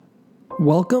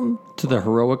Welcome to the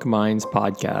Heroic Minds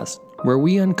podcast, where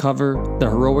we uncover the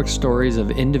heroic stories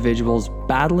of individuals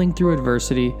battling through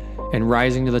adversity and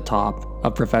rising to the top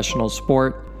of professional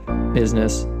sport,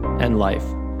 business, and life.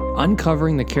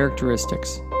 Uncovering the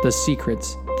characteristics, the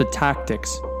secrets, the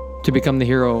tactics to become the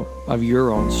hero of your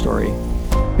own story,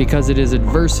 because it is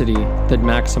adversity that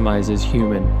maximizes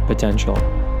human potential.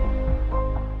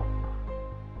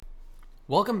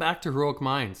 Welcome back to Heroic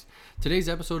Minds. Today's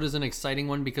episode is an exciting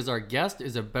one because our guest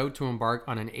is about to embark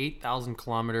on an 8,000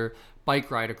 kilometer bike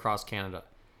ride across Canada,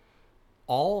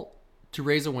 all to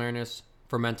raise awareness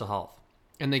for mental health.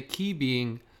 And the key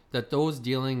being that those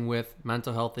dealing with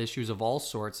mental health issues of all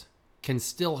sorts can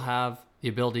still have the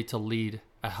ability to lead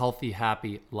a healthy,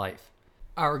 happy life.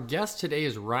 Our guest today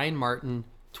is Ryan Martin,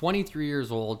 23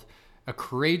 years old, a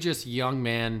courageous young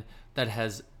man that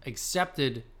has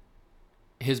accepted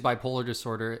his bipolar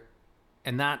disorder,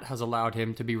 and that has allowed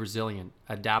him to be resilient,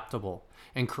 adaptable,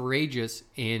 and courageous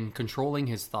in controlling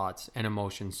his thoughts and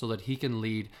emotions so that he can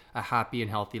lead a happy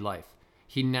and healthy life.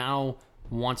 He now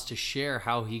wants to share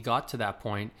how he got to that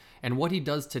point and what he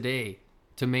does today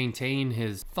to maintain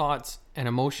his thoughts and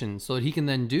emotions so that he can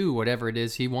then do whatever it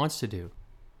is he wants to do.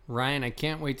 Ryan, I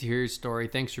can't wait to hear your story.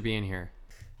 Thanks for being here.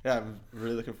 Yeah, I'm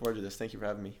really looking forward to this. Thank you for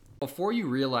having me. Before you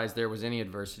realized there was any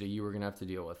adversity you were going to have to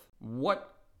deal with, what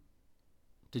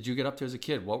did you get up to as a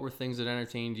kid? What were things that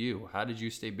entertained you? How did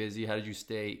you stay busy? How did you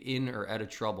stay in or out of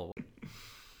trouble?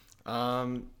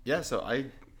 So I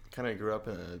kind of grew up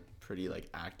in a pretty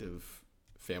active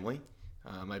family.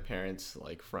 My parents,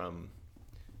 from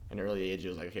an early age, it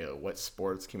was okay, what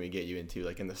sports can we get you into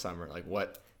in the summer?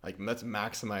 Let's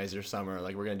maximize your summer.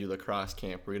 We're going to do lacrosse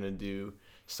camp. We're going to do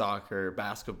soccer,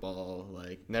 basketball,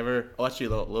 a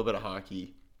little bit of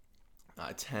hockey,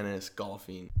 tennis,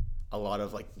 golfing. A lot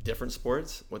of different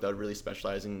sports without really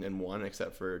specializing in one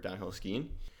except for downhill skiing.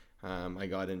 I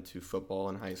got into football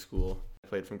in high school. I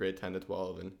played from grade 10 to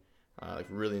 12 and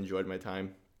really enjoyed my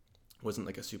time. Wasn't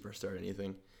a superstar or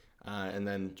anything. And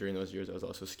then during those years I was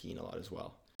also skiing a lot as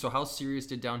well. So how serious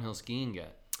did downhill skiing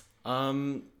get?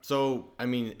 You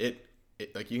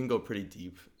can go pretty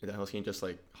deep in downhill skiing, just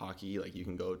like hockey. You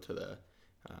can go to the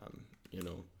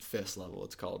fist level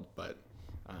it's called, but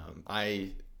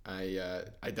I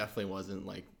definitely wasn't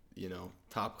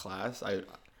top class. I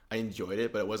enjoyed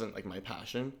it, but it wasn't my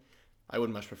passion. I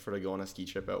would much prefer to go on a ski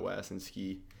trip out west and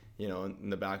ski, in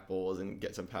the back bowls and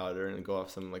get some powder and go off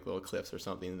some little cliffs or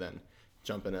something than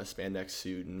jump in a spandex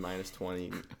suit and minus 20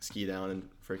 and ski down and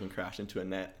freaking crash into a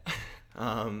net.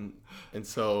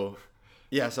 So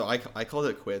I called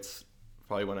it quits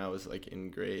probably when I was in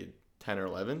grade 10 or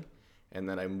 11, and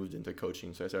then I moved into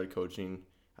coaching. So I started coaching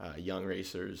young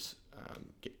racers,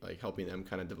 helping them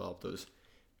kind of develop those,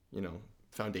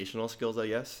 foundational skills, I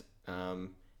guess.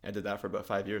 I did that for about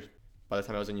 5 years. By the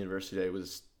time I was in university, I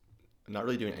was not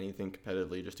really doing anything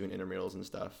competitively, just doing intramurals and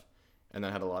stuff. And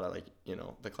I had a lot of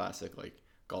the classic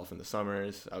golf in the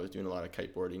summers. I was doing a lot of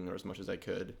kiteboarding or as much as I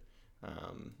could.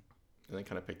 And then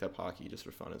kind of picked up hockey just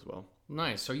for fun as well.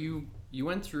 Nice. So you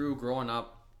went through growing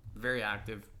up very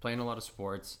active, playing a lot of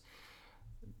sports,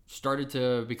 started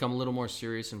to become a little more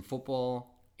serious in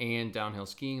football and downhill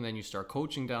skiing. Then you start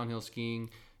coaching downhill skiing.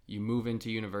 You move into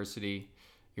university.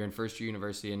 You're in first year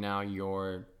university, and now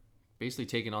you're basically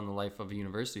taking on the life of a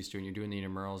university student. You're doing the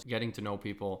intramurals, getting to know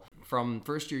people. From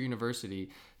first year university,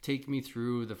 take me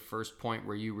through the first point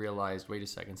where you realized, wait a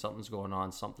second, something's going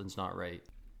on, something's not right.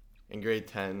 In grade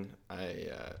 10, I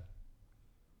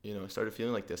started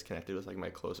feeling disconnected with my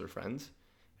closer friends,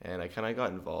 and I kind of got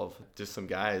involved with just some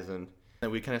guys, and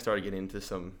we kind of started getting into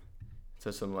some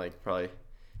probably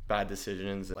bad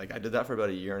decisions. I did that for about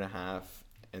a year and a half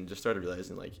and just started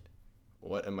realizing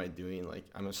what am I doing?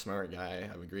 I'm a smart guy, I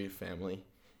have a great family,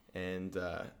 and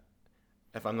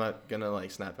if I'm not gonna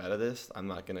snap out of this, I'm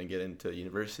not gonna get into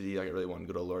university. I really want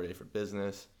to go to Laurier for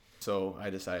business. So I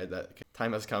decided that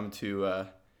time has come to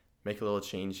make a little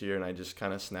change here, and I just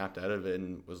kind of snapped out of it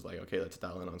and was okay, let's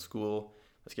dial in on school,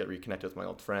 let's get reconnected with my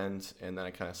old friends, and then I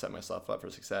kind of set myself up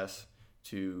for success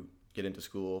to get into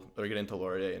school or get into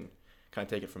Laurier and kind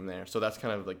of take it from there. So that's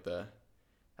kind of the,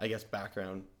 I guess,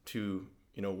 background to,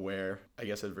 where I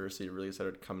guess adversity really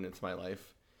started coming into my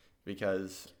life,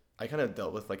 because I kind of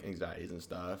dealt with anxieties and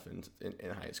stuff and in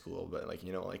high school, but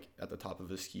at the top of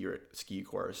the ski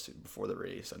course before the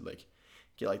race, I'd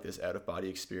get this out of body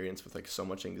experience with so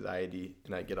much anxiety,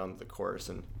 and I get on the course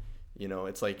and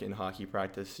it's in hockey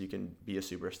practice, you can be a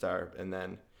superstar and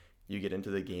then you get into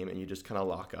the game and you just kind of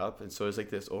lock up. And so it's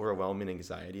this overwhelming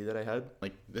anxiety that I had.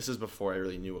 This is before I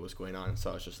really knew what was going on. So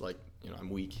I was just I'm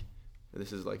weak.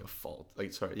 This is a fault.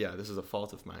 This is a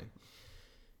fault of mine.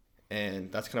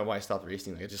 And that's kind of why I stopped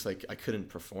racing. Like, I just like I couldn't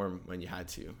perform when you had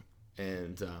to.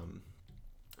 And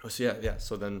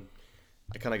so then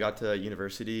I kind of got to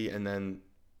university, and then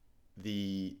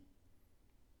the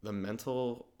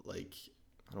mental, like,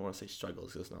 I don't want to say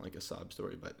struggles because it's not like a sob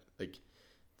story, but like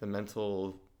the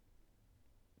mental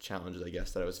challenges, I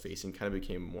guess, that I was facing kind of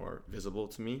became more visible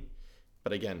to me.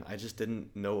 But again, I just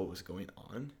didn't know what was going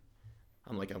on.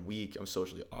 I'm weak, I'm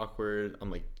socially awkward, I'm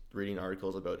like reading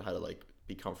articles about how to like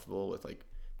be comfortable with like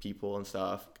people and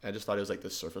stuff. I just thought it was like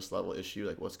this surface level issue,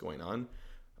 like what's going on.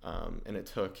 And it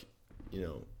took,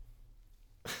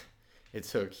 it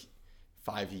took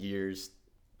 5 years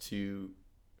to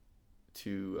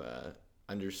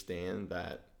understand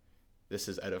that this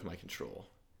is out of my control.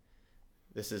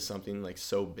 This is something like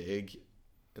so big,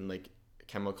 and like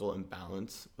chemical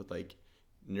imbalance with like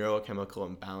neurochemical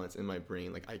imbalance in my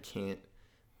brain. Like I can't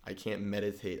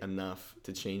meditate enough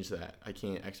to change that. I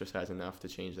can't exercise enough to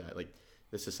change that. Like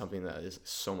this is something that is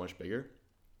so much bigger.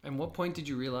 And what point did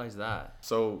you realize that?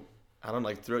 So I don't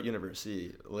like throughout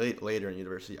university, later in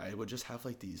university, I would just have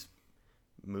like these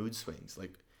mood swings,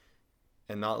 like,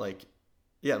 and not like,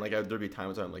 yeah, like there'd be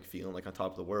times where I'm like feeling like on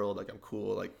top of the world, like I'm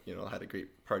cool, like, I had a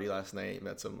great party last night,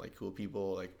 met some like cool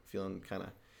people, like feeling kind of,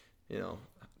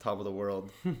 top of the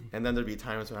world. And then there'd be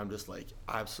times when I'm just like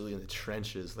absolutely in the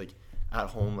trenches, like at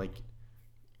home, like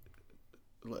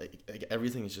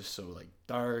everything is just so like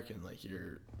dark, and like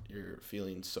you're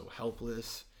feeling so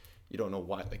helpless. You don't know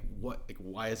why,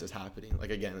 why is this happening? Like,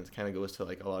 again, it kind of goes to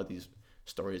like a lot of these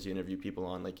stories you interview people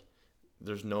on, like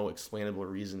there's no explainable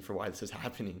reason for why this is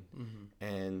happening. Mm-hmm.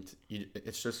 And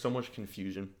it's just so much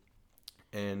confusion.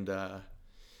 And I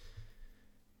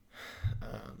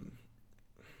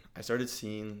started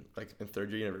seeing, like, in third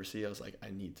year university, I was like, I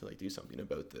need to like do something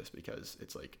about this, because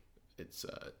it's like it's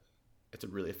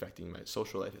really affecting my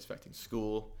social life. It's affecting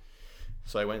school.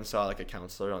 So I went and saw like a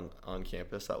counselor on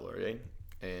campus at Laurier,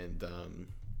 and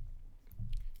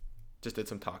just did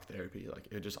some talk therapy. Like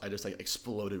I just like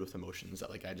exploded with emotions that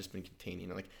like I just been containing,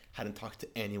 and like hadn't talked to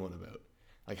anyone about.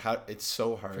 Like how it's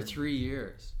so hard for 3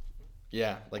 years.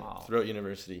 Yeah, like wow. Throughout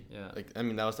university. Yeah, like I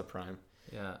mean that was the prime.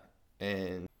 Yeah,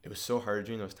 and it was so hard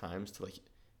during those times to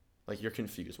like you're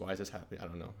confused. Why is this happening? I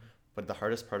don't know. But the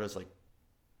hardest part is like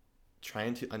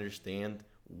trying to understand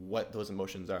what those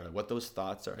emotions are, what those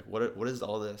thoughts are. Like what is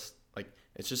all this? Like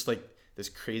it's just like this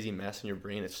crazy mess in your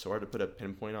brain. It's so hard to put a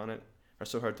pinpoint on it, or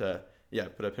so hard to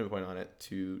put a pinpoint on it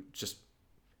to just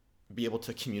be able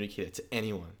to communicate it to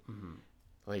anyone. Mm-hmm.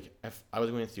 Like if I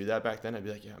was going through that back then, I'd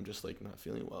be like, yeah, I'm just like not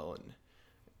feeling well, and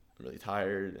I'm really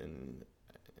tired, and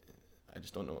I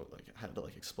just don't know like how to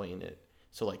like explain it.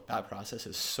 So like that process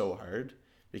is so hard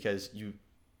because you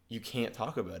can't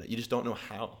talk about it. You just don't know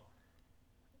how.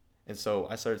 And so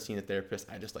I started seeing a therapist.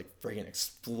 I just like friggin'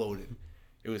 exploded.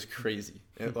 It was crazy.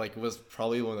 It like was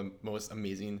probably one of the most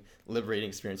amazing, liberating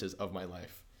experiences of my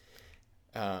life.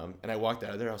 And I walked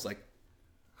out of there. I was like,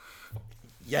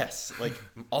 yes, like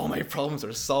all my problems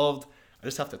are solved. I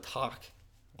just have to talk.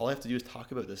 All I have to do is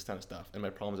talk about this kind of stuff, and my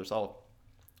problems are solved.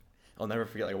 I'll never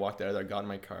forget. Like, I walked out of there, I got in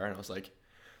my car, and I was like,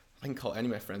 I can call any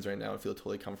of my friends right now and feel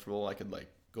totally comfortable. I could like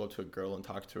go up to a girl and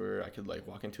talk to her. I could like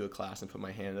walk into a class and put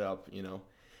my hand up,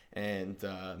 and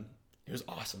it was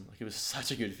awesome. Like it was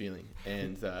such a good feeling.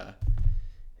 And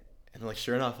like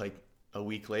sure enough, like a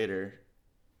week later,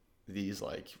 these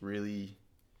like really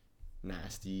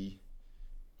nasty,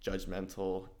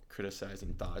 judgmental,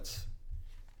 criticizing thoughts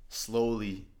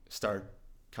slowly start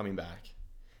coming back,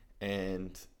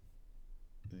 and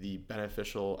the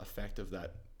beneficial effect of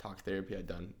that talk therapy I'd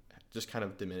done just kind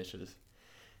of diminishes.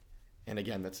 And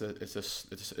again, it's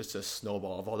a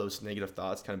snowball of all those negative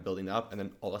thoughts kind of building up, and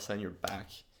then all of a sudden you're back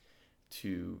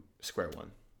to square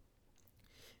one.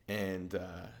 And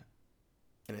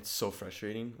it's so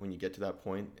frustrating when you get to that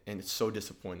point, and it's so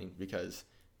disappointing because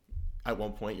at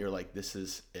one point you're like, this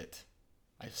is it.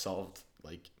 I solved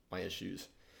like my issues.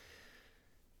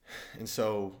 And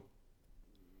so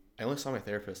I only saw my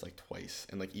therapist like twice,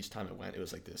 and like each time I went, it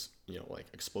was like this, like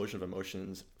explosion of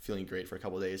emotions, feeling great for a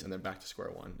couple of days, and then back to square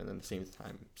one. And then same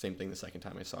thing the second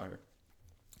time I saw her.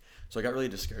 So I got really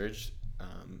discouraged.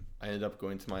 I ended up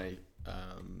going to my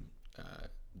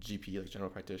GP, like general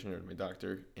practitioner, my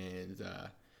doctor, and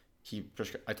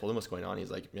I told him what's going on.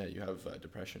 He's like, yeah, you have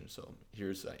depression, so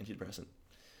here's antidepressant.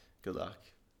 Good luck.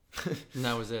 And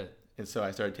that was it. And so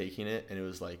I started taking it, and it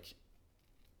was like,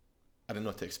 I didn't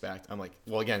know what to expect. I'm like,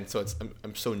 well, again, so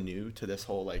I'm so new to this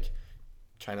whole like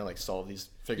trying to like solve these,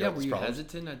 figure out these problems. Yeah, were you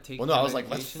hesitant at taking? Well, no, I was like,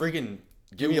 let's friggin'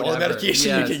 give me all the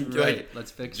medication you can, right. Like, let's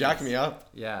fix jack this. Me up.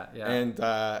 Yeah. And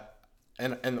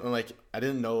like I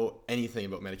didn't know anything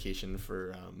about medication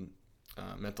for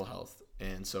mental health.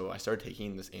 And so I started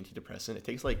taking this antidepressant. It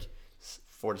takes like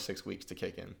 4 to 6 weeks to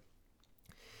kick in. And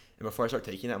before I start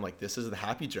taking it, I'm like, this is the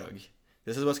happy drug.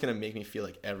 This is what's going to make me feel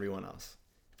like everyone else.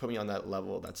 Put me on that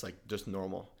level that's like just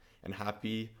normal and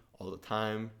happy all the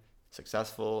time,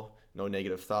 successful, no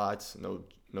negative thoughts, no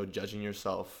judging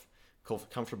yourself,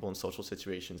 comfortable in social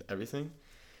situations, everything.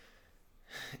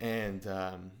 And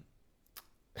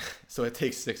so it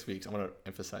takes 6 weeks. I want to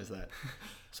emphasize that.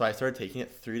 So I started taking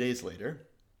it 3 days later.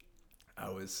 I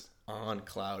was on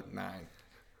cloud 9.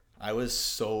 I was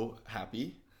so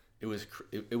happy. It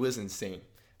was insane.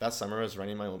 That summer I was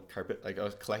running my own carpet. Like I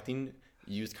was collecting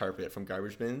used carpet from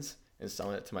garbage bins and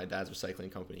selling it to my dad's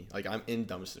recycling company. Like I'm in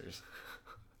dumpsters,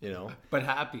 you know? But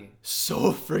happy.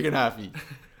 So friggin' happy.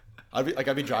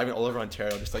 I'd be driving all over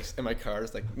Ontario, just like in my car,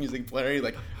 just like music blaring,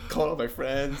 like calling all my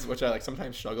friends, which I like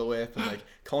sometimes struggle with, and like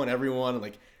calling everyone, and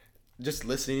like just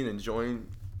listening, enjoying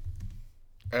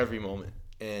every moment.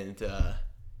 And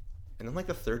then like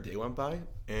the third day went by,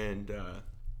 and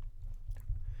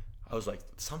I was like,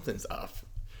 something's up.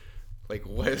 Like,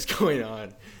 what is going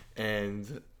on?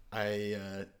 And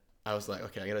I was like,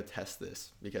 okay, I gotta test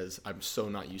this because I'm so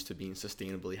not used to being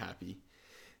sustainably happy.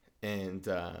 And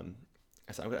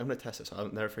I said, I'm gonna test this.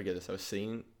 I'll never forget this. I was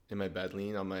sitting in my bed,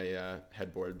 leaning on my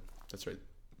headboard. That's right,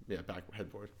 yeah, back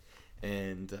headboard.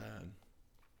 And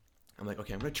I'm like,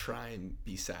 okay, I'm gonna try and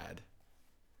be sad.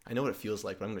 I know what it feels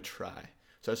like, but I'm gonna try.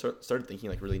 So I started thinking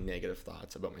like really negative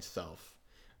thoughts about myself,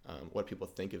 what people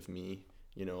think of me,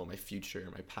 you know, my future,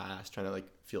 my past, trying to like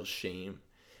feel shame,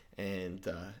 and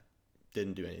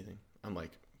didn't do anything. I'm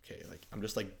like, okay, like I'm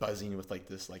just like buzzing with like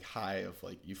this like high of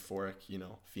like euphoric, you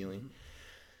know, feeling.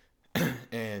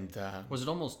 And Was it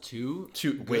almost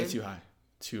way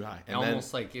too high, and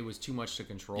almost then, like it was too much to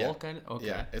control, yeah, kind of. Okay,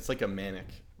 yeah, it's like a manic,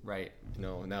 right? You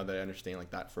know, now that I understand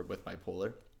like that with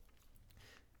bipolar,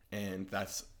 and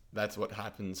that's what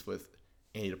happens with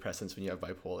antidepressants when you have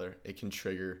bipolar. It can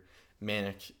trigger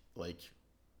manic, like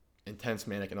intense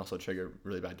manic, and also trigger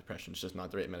really bad depression. It's just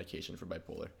not the right medication for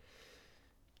bipolar.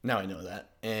 Now I know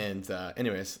that. And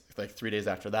anyways, like 3 days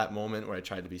after that moment where I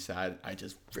tried to be sad, I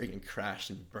just freaking crashed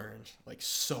and burned like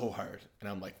so hard. And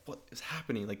I'm like, what is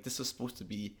happening? Like this is supposed to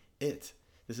be it.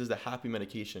 This is the happy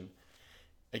medication.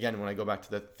 Again, when I go back to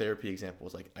the therapy example,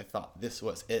 it's like I thought this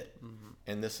was it. Mm-hmm.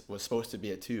 And this was supposed to be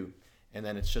it too. And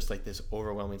then it's just like this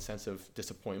overwhelming sense of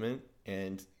disappointment.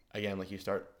 And again, like you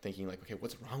start thinking like, okay,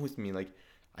 what's wrong with me? Like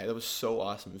that was so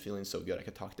awesome and feeling so good. I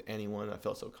could talk to anyone. I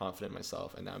felt so confident in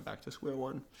myself. And now I'm back to square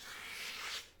one.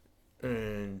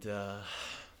 And so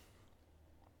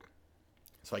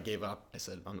I gave up. I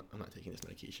said, I'm not taking this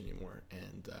medication anymore.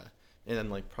 And then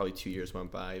like probably 2 years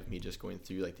went by of me just going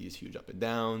through like these huge up and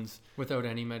downs. Without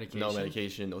any medication? No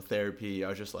medication, no therapy. I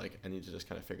was just like, I need to just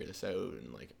kind of figure this out.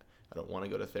 And like, I don't want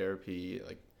to go to therapy.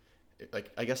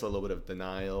 Like I guess a little bit of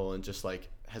denial and just like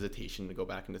hesitation to go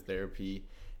back into therapy.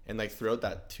 And like throughout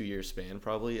that 2 year span,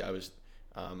 probably I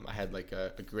had like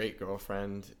a great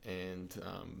girlfriend, and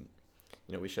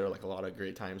you know, we shared like a lot of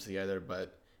great times together.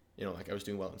 But you know, like I was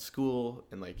doing well in school,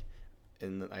 and I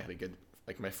had a good,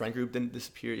 like my friend group didn't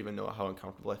disappear, even though how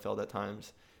uncomfortable I felt at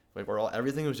times. Like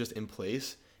everything was just in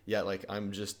place. Yet like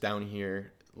I'm just down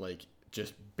here, like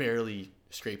just barely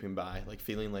scraping by, like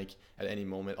feeling like at any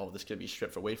moment all this could be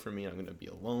stripped away from me. And I'm gonna be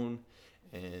alone,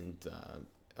 and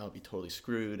I'll be totally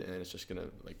screwed, and it's just gonna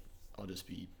like I'll just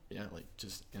be like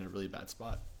just in a really bad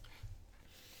spot.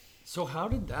 So how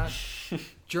did that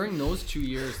during those 2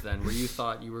 years then, where you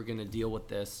thought you were gonna deal with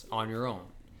this on your own,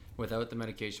 without the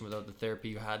medication, without the therapy,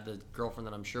 you had the girlfriend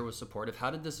that I'm sure was supportive. How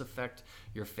did this affect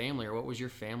your family, or what was your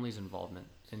family's involvement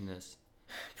in this?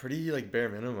 Pretty like bare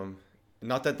minimum.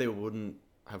 Not that they wouldn't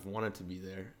have wanted to be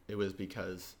there. It was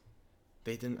because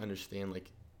they didn't understand,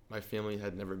 like my family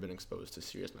had never been exposed to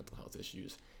serious mental health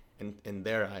issues. And in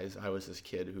their eyes, I was this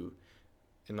kid who,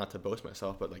 and not to boast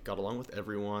myself, but like got along with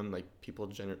everyone. Like people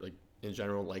in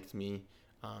general liked me.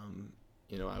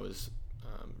 You know, I was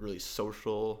really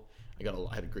social.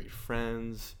 I had great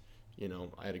friends. You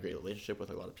know, I had a great relationship with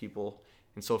a lot of people.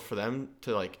 And so for them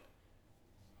to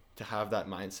have that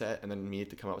mindset, and then me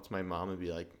to come up to my mom and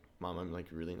be like, Mom, I'm like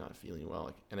really not feeling well.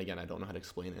 Like, and again, I don't know how to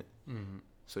explain it. Mm-hmm.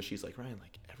 So she's like, Ryan,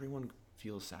 like everyone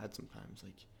feels sad sometimes.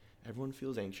 Like everyone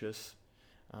feels anxious.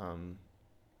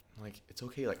 Like it's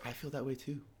okay. Like I feel that way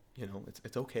too. You know,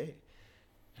 it's okay.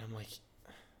 And I'm like,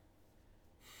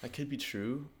 that could be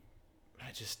true.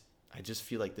 I just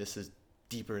feel like this is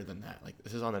deeper than that. Like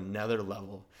this is on another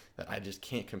level that I just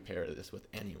can't compare this with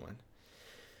anyone.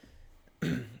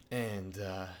 And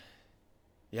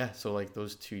so like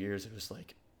those 2 years, it was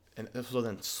like, and so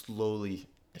then slowly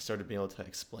I started being able to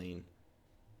explain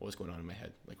what was going on in my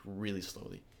head, like really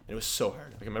slowly. And it was so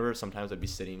hard. Like I remember sometimes I'd be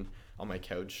sitting on my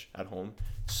couch at home,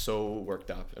 so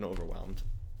worked up and overwhelmed,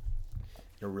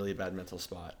 in a really bad mental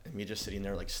spot, and me just sitting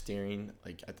there like staring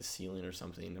like at the ceiling or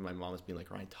something, and my mom was being like,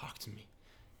 Ryan, talk to me.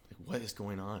 Like, what is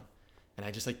going on? And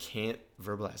I just like can't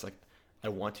verbalize. Like I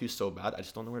want to so bad, I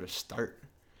just don't know where to start.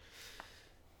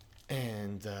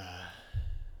 And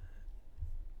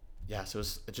yeah, so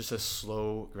it's just a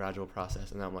slow, gradual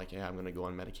process. And I'm like, yeah, I'm gonna go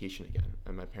on medication again.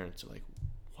 And my parents are like,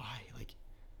 why? Like,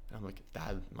 and I'm like,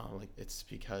 Dad, Mom, like it's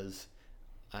because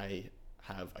I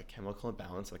have a chemical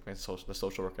imbalance. Like the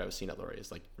social worker I was seeing at Laurier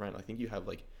is like, Ryan, I think you have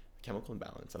like a chemical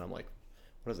imbalance. And I'm like,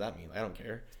 what does that mean? I don't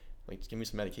care. Like, just give me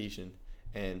some medication.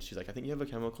 And she's like, I think you have a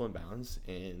chemical imbalance,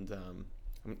 and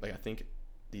I think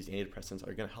these antidepressants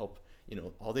are gonna help. You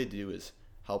know, all they do is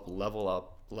help level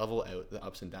out the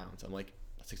ups and downs. I'm like,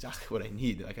 that's exactly what I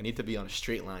need. Like, I need to be on a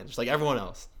straight line, just like everyone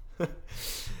else.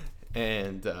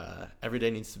 And every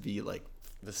day needs to be like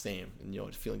the same,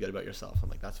 and feeling good about yourself. I'm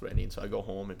like, that's what I need. So I go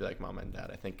home and be like, Mom and Dad,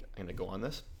 I think I'm gonna go on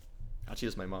this. Actually,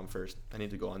 it's my mom first. I need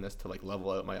to go on this to like level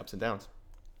out my ups and downs.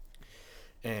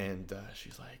 And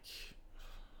she's like,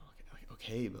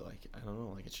 okay, but like I don't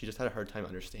know. Like she just had a hard time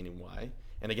understanding why.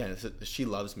 And again, she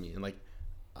loves me, and like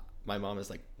my mom is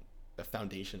like the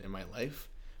foundation in my life.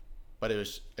 But it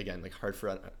was, again, like hard for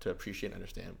her to appreciate and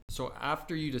understand. So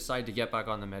after you decide to get back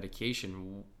on the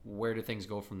medication, where do things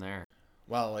go from there?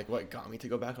 Well, like what got me to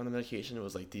go back on the medication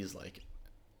was like these like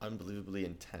unbelievably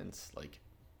intense like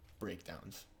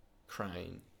breakdowns,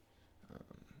 crying.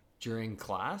 During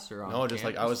class or on No, just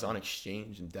campus? like I was on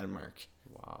exchange in Denmark.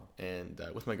 Wow. And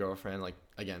with my girlfriend, like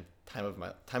again, time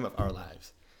of our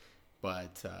lives.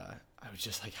 But I would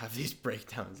just like have these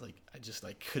breakdowns. Like I just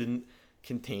like couldn't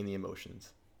contain the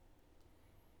emotions.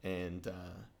 And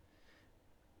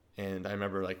I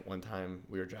remember like one time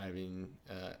we were driving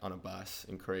on a bus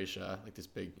in Croatia, like this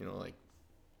big, like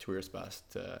tourist bus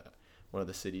to one of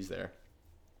the cities there.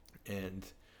 And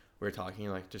we were talking,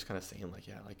 like just kind of saying like,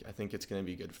 yeah, like I think it's going to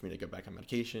be good for me to go back on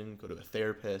medication, go to a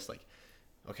therapist. Like,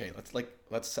 okay,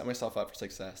 let's set myself up for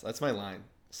success. That's my line.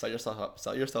 Set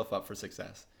yourself up for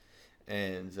success.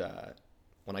 And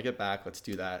when I get back, let's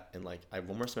do that. And like, I have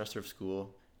one more semester of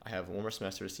school. I have one more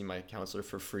semester to see my counselor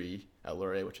for free at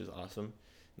Laurier, which is awesome.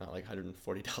 Not like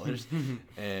 $140.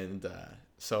 And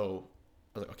so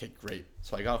I was like, okay, great.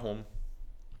 So I got home.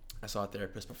 I saw a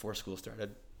therapist before school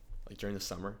started, like during the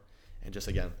summer. And just,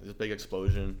 again, this big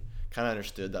explosion. Kind of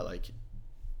understood that, like,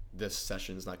 this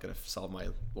session is not going to solve my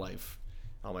life,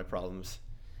 all my problems.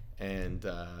 And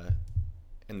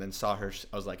then saw her.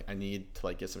 I was like, I need to,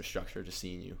 like, get some structure to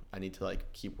seeing you. I need to,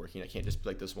 like, keep working. I can't just be,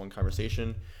 like, this one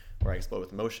conversation where I explode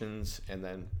with emotions and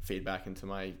then fade back into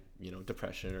my,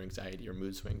 depression or anxiety or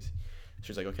mood swings.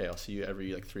 She was like, okay, I'll see you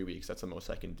every, like, 3 weeks. That's the most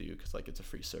I can do because, like, it's a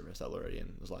free service at Laurier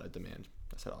and there's a lot of demand.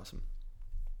 I said, awesome.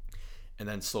 And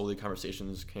then slowly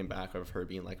conversations came back of her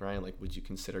being like, Ryan, like, would you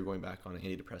consider going back on an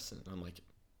antidepressant? And I'm like,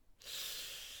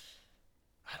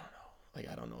 I don't know. Like,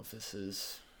 I don't know if this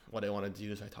is what I want to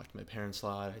do. So I talked to my parents a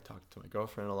lot. I talked to my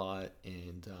girlfriend a lot.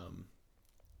 And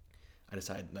I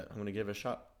decided that I'm going to give it a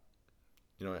shot.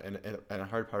 And a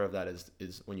hard part of that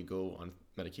is when you go on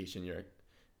medication,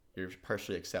 you're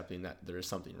partially accepting that there is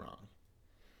something wrong.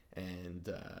 And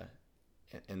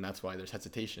that's why there's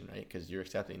hesitation, right? Because you're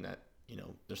accepting that,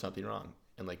 there's something wrong.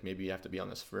 And like, maybe you have to be on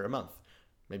this for a month,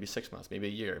 maybe 6 months, maybe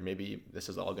a year, maybe this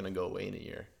is all going to go away in a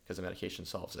year because the medication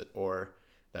solves it. Or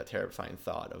that terrifying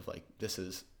thought of like, this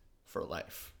is for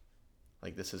life.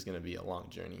 Like, this is going to be a long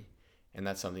journey. And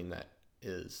that's something that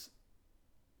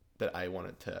I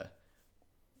wanted to,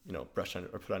 brush under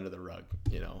or put under the rug,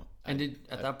 And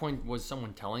at that point, was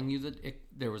someone telling you that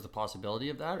there was the possibility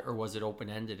of that, or was it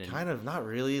open-ended? Kind of, not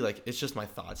really. Like, it's just my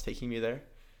thoughts taking me there.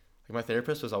 Like, my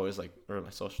therapist was always like, or my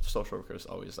social worker was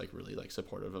always like really like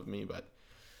supportive of me, but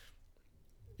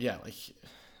yeah, like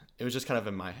it was just kind of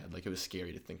in my head. Like, it was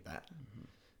scary to think that.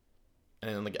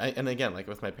 Mm-hmm. And again, like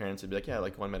with my parents, it'd be like, yeah,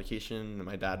 like one medication. And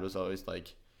my dad was always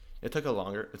like, it took a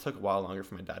while longer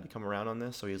for my dad to come around on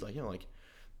this. So he was like, like,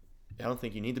 I don't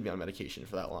think you need to be on medication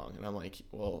for that long. And I'm like,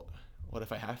 well, what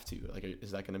if I have to? Like,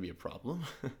 is that going to be a problem?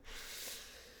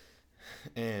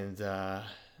 And so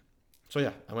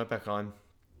yeah, I went back on,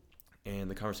 and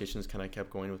the conversations kind of kept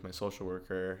going with my social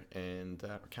worker and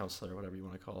or counselor, whatever you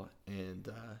want to call it. And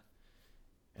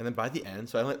then by the end,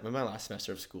 so I went in my last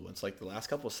semester of school. It's like the last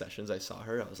couple of sessions I saw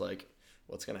her, I was like,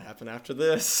 what's going to happen after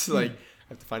this? Like, I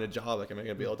have to find a job. Like, am I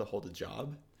going to be able to hold a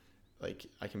job? Like,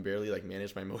 I can barely like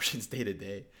manage my emotions day to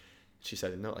day. She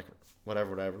said, no, like,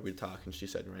 whatever, we'd talk. And she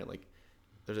said, right, like,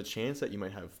 there's a chance that you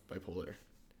might have bipolar.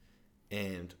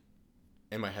 And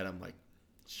in my head, I'm like,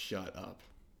 shut up.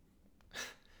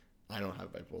 I don't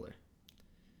have bipolar.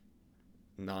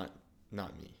 Not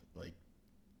me. Like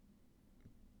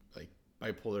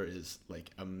bipolar is like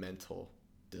a mental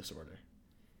disorder,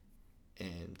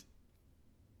 and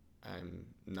I'm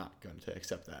not going to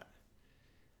accept that.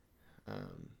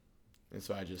 And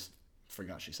so I just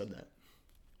forgot she said that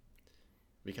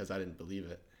because I didn't believe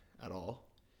it at all,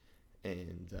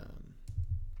 and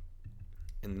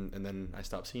then I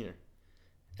stopped seeing her,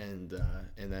 and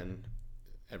then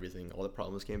everything, all the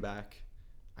problems came back.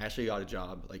 I actually got a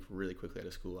job like really quickly out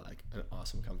of school at like an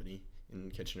awesome company in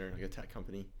Kitchener, like a tech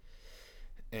company,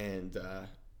 and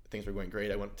things were going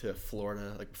great. I went to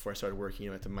Florida like before I started working.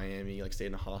 I went to Miami, like stayed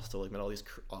in a hostel, like met all these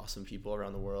awesome people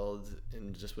around the world,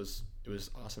 and it was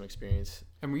awesome experience.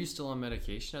 And were you still on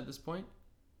medication at this point?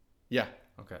 Yeah.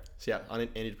 Okay. So yeah, on an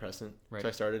antidepressant. Right. So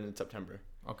I started in September.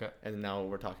 Okay. And now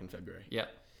we're talking February. Yeah.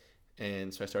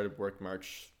 And so I started work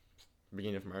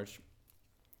beginning of March,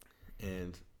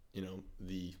 and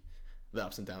the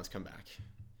ups and downs come back.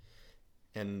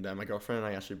 And my girlfriend and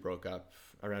I actually broke up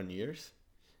around New Year's,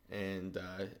 and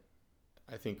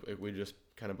I think we just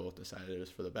kind of both decided it was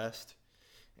for the best,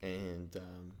 and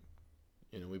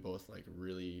we both like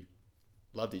really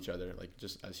loved each other, like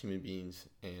just as human beings,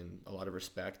 and a lot of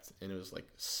respect, and it was like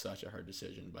such a hard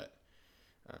decision, but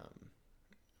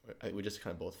we just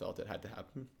kind of both felt it had to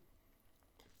happen.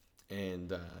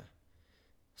 And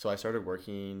so I started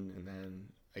working, and then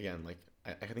again, like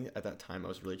I think at that time I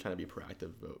was really trying to be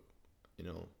proactive about,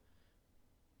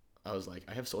 I was like,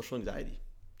 I have social anxiety,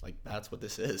 like that's what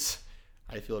this is.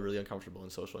 I feel really uncomfortable in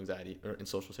social anxiety or in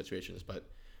social situations, but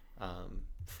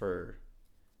for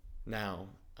now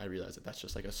I realize that that's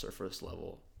just like a surface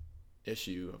level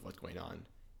issue of what's going on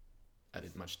at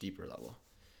a much deeper level.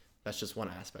 That's just one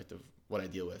aspect of what I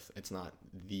deal with. It's not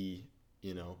the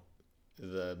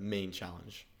main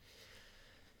challenge.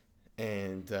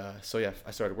 And so yeah,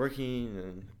 I started working,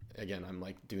 and again, I'm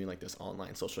like doing like this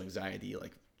online social anxiety,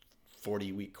 like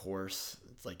 40-week course.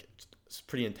 It's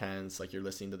pretty intense. Like you're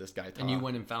listening to this guy talk. And you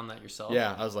went and found that yourself?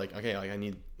 Yeah, I was like, okay, like I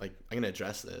need, like I'm gonna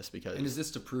address this because. And is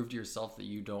this to prove to yourself that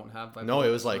you don't have bipolar? No, it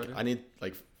was like I need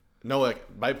like no,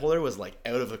 like bipolar was like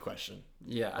out of the question.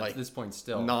 Yeah, like, at this point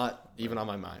still. Not even on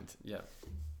my mind. Yeah.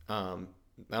 Not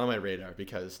on my radar,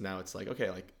 because now it's like, okay,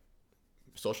 like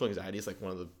social anxiety is like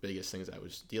one of the biggest things I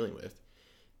was dealing with,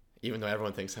 even though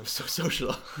everyone thinks I'm so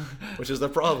social, which is the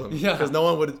problem. Yeah. Because no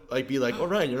one would like be like, oh,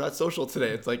 Ryan, you're not social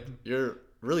today. It's like, you're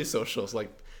really social. So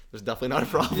like, there's definitely not a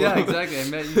problem. Yeah, exactly. I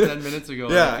met you 10 minutes ago.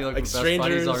 Yeah. And I feel like we're best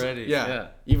strangers buddies already. Yeah.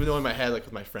 Even though in my head, like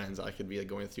with my friends, I could be like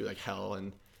going through like hell,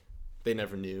 and they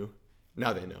never knew.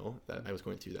 Now they know that I was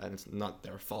going through that, and it's not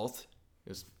their fault. It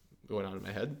was going on in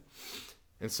my head.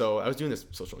 And so I was doing this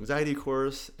social anxiety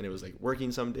course, and it was like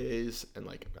working some days. And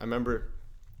like, I remember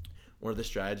one of the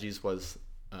strategies was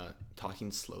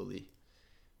talking slowly,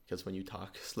 because when you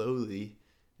talk slowly,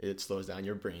 it slows down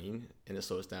your brain, and it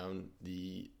slows down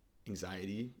the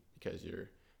anxiety, because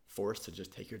you're forced to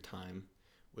just take your time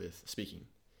with speaking.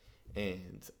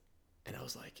 And I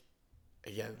was like,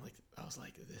 again, like I was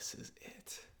like, this is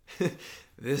it.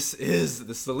 This is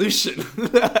the solution.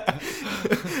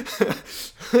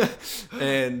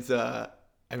 And I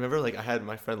remember like I had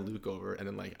my friend Luke over, and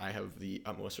then like I have the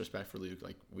utmost respect for Luke.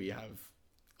 Like we have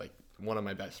like one of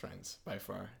my best friends by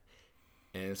far,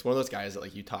 and it's one of those guys that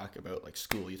like you talk about like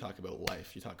school, you talk about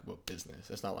life, you talk about business.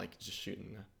 It's not like just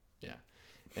shooting. Yeah.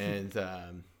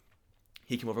 And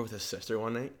he came over with his sister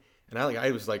one night, and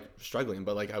I was like struggling,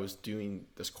 but like I was doing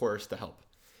this course to help,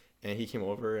 and he came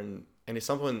over, and he's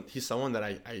someone that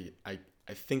I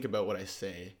think about what I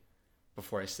say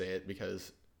before I say it,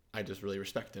 because I just really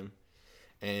respect him.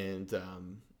 And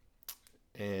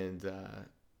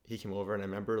he came over, and I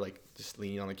remember like just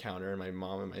leaning on the counter, and my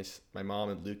mom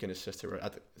and Luke and his sister were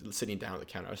sitting down at the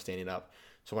counter. I was standing up,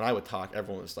 so when I would talk,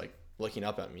 everyone was like looking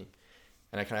up at me,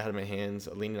 and I kind of had my hands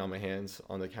leaning on my hands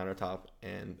on the countertop,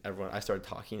 and I started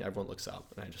talking. Everyone looks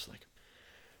up, and I just like,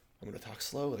 I'm gonna talk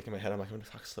slow. Like in my head, I'm like, I'm gonna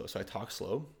talk slow. So I talk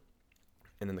slow,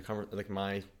 and then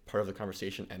my part of the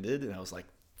conversation ended, and I was like,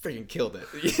 freaking killed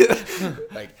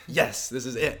it. Like, yes, this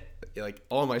is it. Like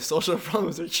all my social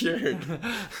problems are cured.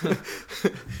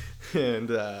 And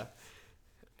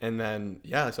then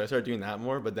yeah, so I started doing that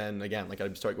more. But then again, like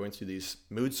I'd start going through these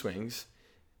mood swings,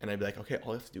 and I'd be like, okay,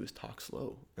 all I have to do is talk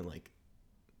slow, and like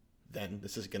then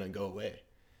this is gonna go away.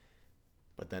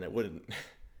 But then it wouldn't,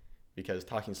 because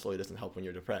talking slowly doesn't help when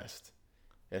you're depressed.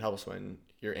 It helps when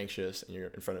you're anxious and you're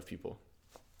in front of people.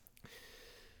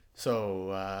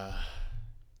 So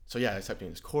yeah, I started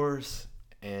doing this course,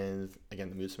 and again,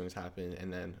 the mood swings happen,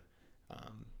 and then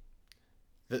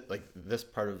this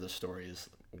part of the story is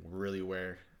really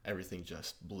where everything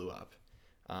just blew up.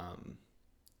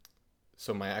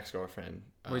 So my ex-girlfriend.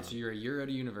 Wait, so you're a year out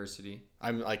of university.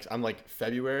 I'm like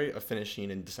February of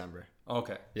finishing in December.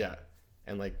 Okay. Yeah,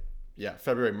 and like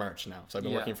February, March now. So I've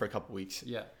been working for a couple weeks.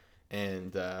 Yeah.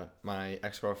 And my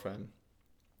ex-girlfriend,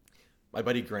 my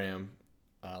buddy Graham,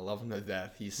 love him to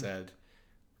death. He said,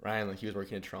 Ryan, like he was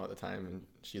working in Toronto at the time, and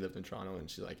she lived in Toronto, and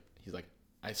he's like,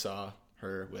 I saw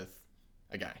her with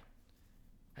a guy.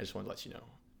 I just wanted to let you know.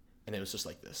 And it was just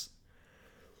like this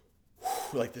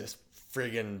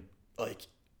friggin' like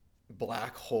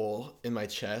black hole in my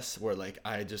chest where like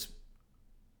it's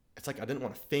like I didn't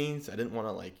want to faint. I didn't want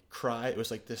to like cry. It was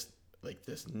like this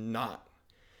knot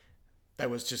that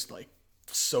was just like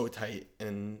so tight,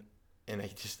 and I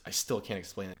still can't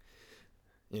explain it.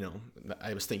 You know,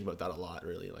 I was thinking about that a lot,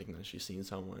 really, like when she's seen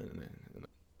someone. And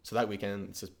so that weekend,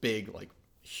 it's this big, like,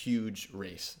 huge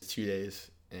race. It's 2 days,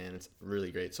 and it's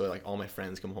really great. So, like, all my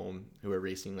friends come home who are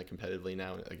racing, like, competitively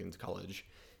now, like, into college,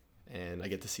 and I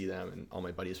get to see them, and all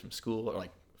my buddies from school, or,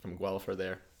 like, from Guelph are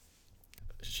there.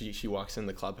 She walks in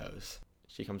the clubhouse.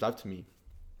 She comes up to me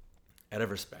out of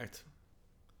respect,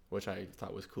 which I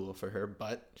thought was cool for her,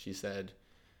 but she said,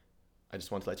 I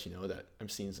just want to let you know that I'm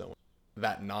seeing someone.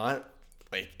 That knot,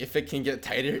 like, if it can get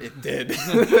tighter, it did.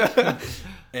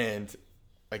 And,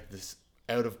 like, this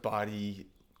out-of-body,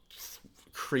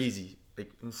 crazy,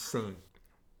 like, insane.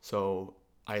 So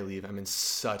I leave. I'm in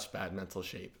such bad mental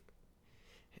shape.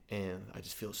 And I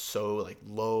just feel so, like,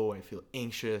 low. I feel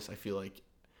anxious. I feel like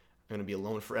I'm going to be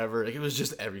alone forever. Like, it was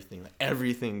just everything. Like,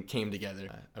 everything came together.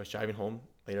 I was driving home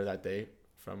later that day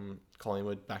from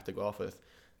Collingwood back to Guelph with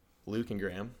Luke and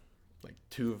Graham, like,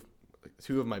 two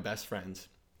of my best friends.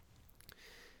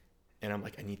 And I'm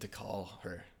like, I need to call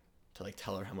her to like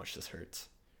tell her how much this hurts.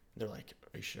 And they're like,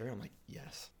 are you sure? I'm like,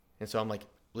 yes. And so I'm like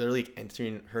literally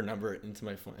entering her number into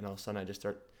my phone, and all of a sudden I just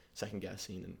start second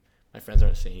guessing, and my friends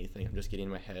aren't saying anything. I'm just getting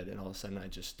in my head, and all of a sudden I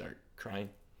just start crying.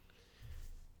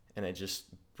 And I just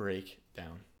break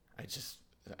down.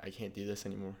 I can't do this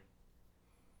anymore.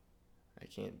 I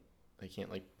can't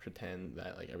like pretend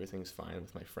that like everything's fine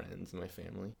with my friends and my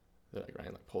family. They're like,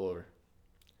 Ryan, like pull over.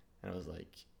 And I was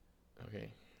like,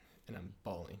 okay. And I'm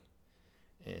bawling,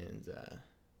 and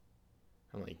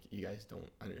I'm like, you guys don't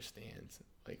understand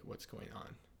like what's going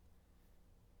on.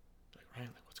 They're like, Ryan,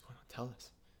 like what's going on?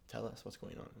 Tell us what's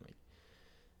going on. I'm like,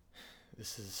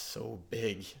 this is so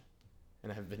big,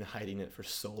 and I've been hiding it for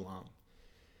so long,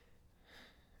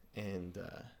 and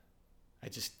I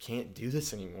just can't do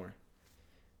this anymore.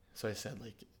 So I said,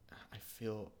 like, I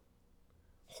feel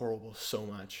horrible so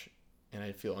much, and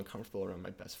I feel uncomfortable around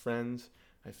my best friends.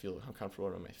 I feel uncomfortable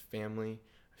around my family.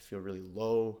 I feel really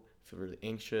low. I feel really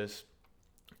anxious,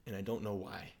 and I don't know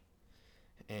why.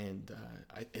 And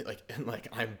I'm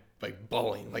like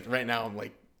bawling. Like right now, I'm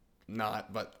like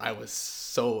not, but I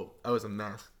was a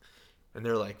mess. And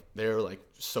they're like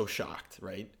so shocked,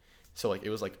 right? So like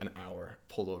it was like an hour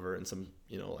pulled over in some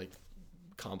like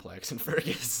complex in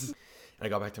Fergus. And I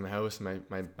got back to my house, and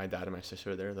my dad and my sister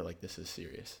were there. They're like, this is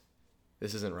serious.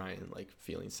 This isn't Ryan like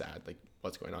feeling sad, like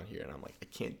what's going on here? And I'm like, I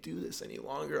can't do this any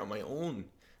longer on my own.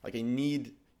 Like I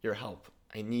need your help.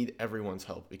 I need everyone's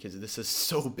help, because this is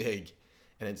so big,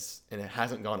 and it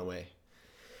hasn't gone away.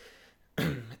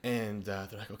 And they're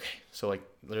like, okay. So like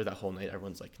literally that whole night,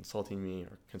 everyone's like consulting me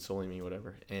or consoling me,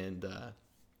 whatever. And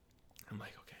I'm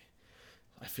like, okay.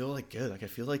 I feel like good. Like I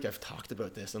feel like I've talked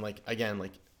about this, and like again,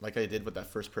 like I did with that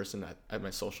first person at my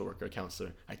social worker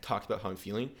counselor. I talked about how I'm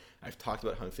feeling. I've talked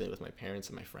about how I'm feeling with my parents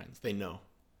and my friends. They know.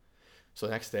 So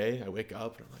the next day I wake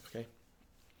up and I'm like, okay,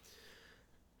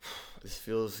 this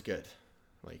feels good.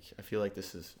 Like I feel like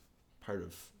this is part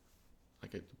of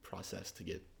like a process to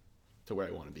get to where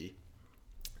I want to be.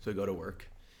 So I go to work,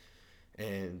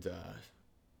 and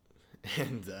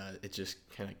it just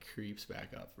kind of creeps back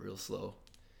up real slow.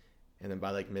 And then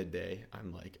by like midday,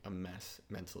 I'm like a mess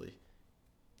mentally.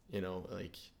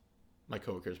 Like my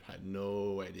coworkers had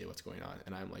no idea what's going on,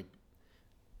 and I'm like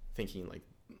thinking like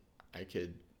I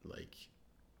could like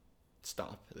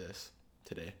stop this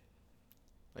today.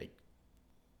 Like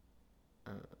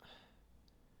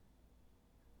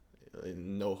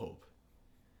no hope.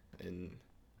 And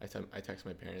I text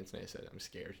my parents and I said, I'm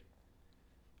scared.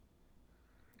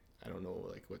 I don't know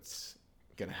like what's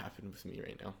gonna happen with me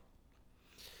right now.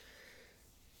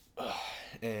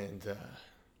 And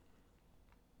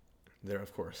they're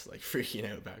of course like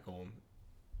freaking out back home.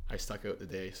 I stuck out the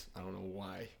day. I don't know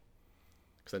why,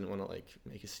 because I didn't want to like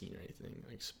make a scene or anything.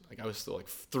 Like I was still like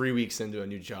 3 weeks into a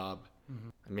new job. Mm-hmm.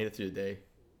 I made it through the day,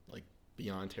 like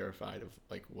beyond terrified of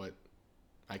like what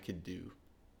I could do,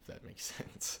 if that makes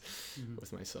sense, mm-hmm.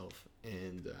 with myself.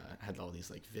 And I had all these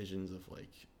like visions of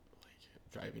like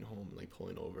driving home, like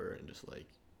pulling over and just like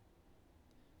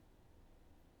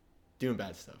doing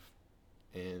bad stuff.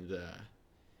 And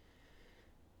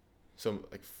so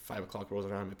like 5 o'clock rolls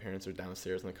around, my parents are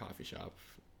downstairs in the coffee shop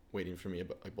waiting for me,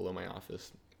 like below my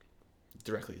office,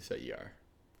 directly to ER.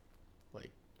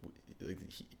 Like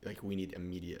we need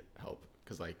immediate help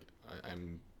because like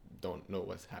I'm don't know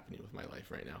what's happening with my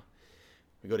life right now.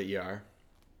 We go to ER.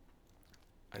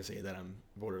 I say that I'm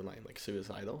borderline like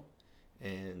suicidal,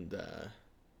 and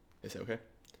they say, okay,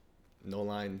 no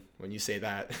line. When you say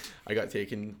that, I got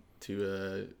taken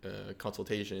to a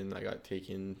consultation. I got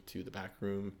taken to the back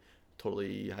room.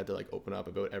 Totally had to like open up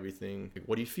about everything. Like,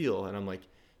 what do you feel? And I'm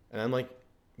like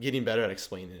getting better at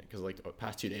explaining it because like the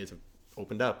past 2 days I've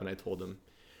opened up and I told them.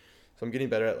 So I'm getting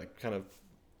better at like kind of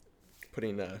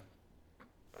putting a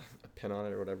pin on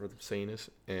it or whatever the saying is.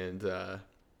 And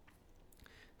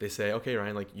they say, okay,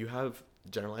 Ryan, like you have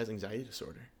generalized anxiety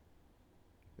disorder.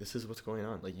 This is what's going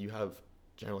on. Like you have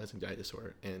generalized anxiety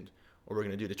disorder, and what we're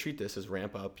going to do to treat this is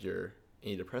ramp up your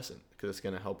antidepressant because it's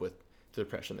going to help with the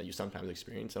depression that you sometimes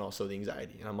experience and also the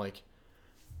anxiety. And I'm like,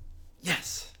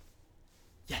 yes.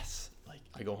 Like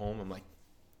I go home, I'm like,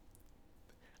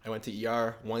 I went to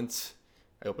ER once,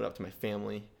 I opened up to my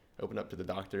family, I opened up to the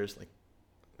doctors, like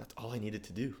that's all I needed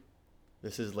to do.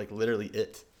 This is like literally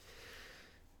it.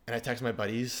 And I text my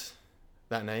buddies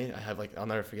that night. I have like, I'll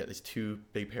never forget these 2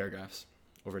 big paragraphs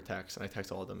over text, and I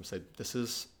text all of them and said, this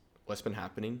is what's been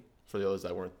happening for those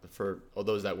that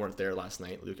weren't there last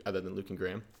night, Luke, other than Luke and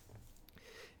Graham.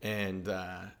 And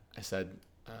I said,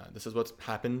 this is what's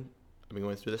happened. I've been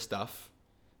going through this stuff.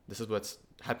 This is what's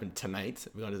happened tonight.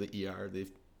 I've gone to the ER.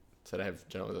 They've said I have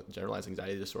generalized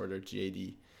anxiety disorder,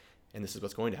 GAD, and this is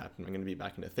what's going to happen. I'm going to be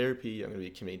back into therapy. I'm going to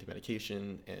be committing to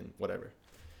medication and whatever.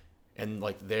 And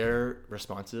like their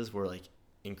responses were like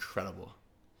incredible.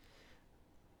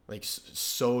 Like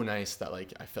so nice that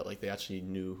like I felt like they actually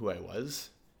knew who I was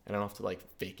and I don't have to like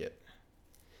fake it.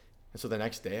 And so the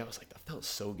next day I was like, that felt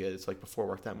so good. It's like before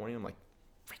work that morning, I'm like,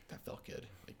 frick, that felt good.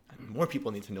 Like more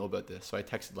people need to know about this. So I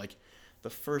texted like the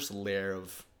first layer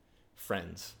of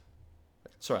friends.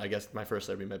 Sorry, I guess my first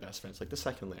layer would be my best friends, like the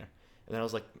second layer. And then I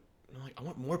was like, I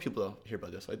want more people to hear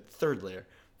about this. So I third layer,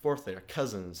 fourth layer,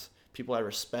 cousins, people I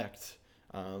respect.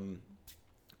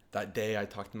 That day I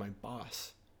talked to my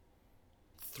boss.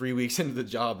 3 weeks into the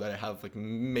job that I have like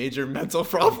major mental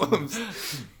problems.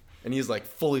 And he's like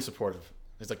fully supportive.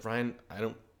 He's like, Ryan,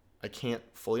 I can't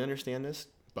fully understand this,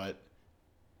 but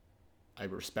I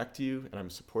respect you and I'm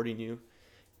supporting you.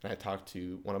 And I talked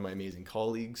to one of my amazing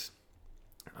colleagues.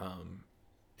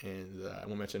 And I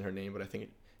won't mention her name, but I think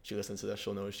she listens to this,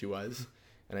 she'll know who she was.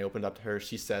 And I opened up to her.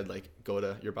 She said like, go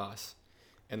to your boss.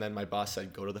 And then my boss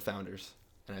said, go to the founders.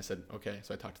 And I said, okay.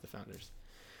 So I talked to the founders.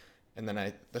 And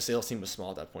then the sales team was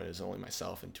small at that point. It was only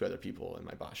myself and 2 other people and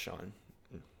my boss, Sean.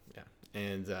 Yeah.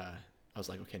 And I was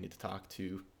like, okay, I need to talk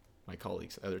to my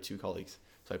colleagues, other 2 colleagues.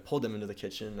 So I pulled them into the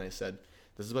kitchen and I said,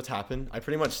 this is what's happened. I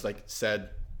pretty much like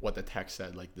said what the text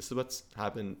said. Like, this is what's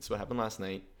happened. This is what happened last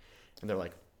night. And they're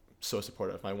like so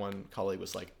supportive. My one colleague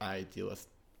was like, I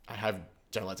have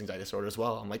generalized anxiety disorder as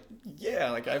well. I'm like,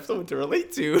 yeah, like I have someone to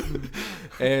relate to.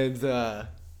 and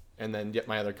then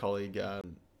my other colleague,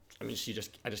 I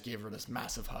just gave her this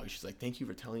massive hug. She's like, thank you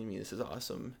for telling me. This is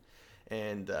awesome.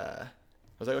 And I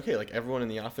was like, okay, like everyone in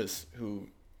the office who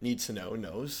needs to know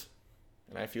knows.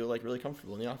 And I feel like really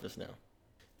comfortable in the office now.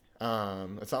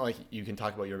 It's not like you can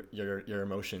talk about your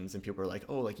emotions and people are like,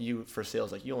 oh, like you for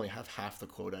sales, like you only have half the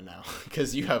quota now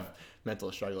because you have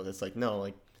mental struggles. It's like, no,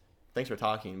 like thanks for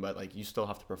talking, but like you still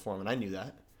have to perform. And I knew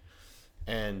that.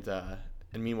 And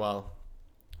meanwhile,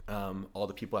 all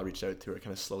the people I reached out to are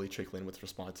kind of slowly trickling with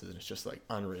responses, and it's just like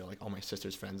unreal. Like all my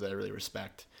sister's friends that I really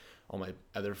respect, all my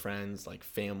other friends, like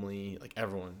family, like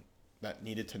everyone that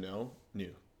needed to know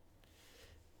knew.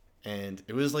 And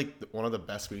it was like one of the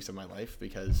best weeks of my life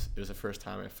because it was the first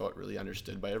time I felt really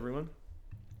understood by everyone.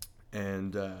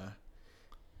 And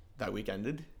that week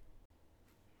ended.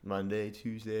 Monday,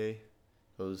 Tuesday,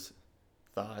 those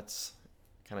thoughts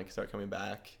kind of start coming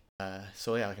back.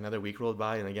 So yeah, like another week rolled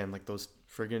by, and again, like those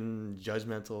friggin'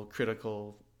 judgmental,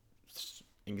 critical,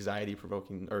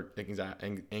 anxiety-provoking, or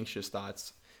anxious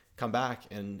thoughts come back,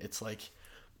 and it's like,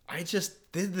 I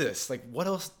just did this. Like, what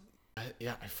else?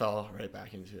 I fell right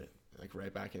back into it, like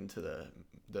right back into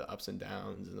the ups and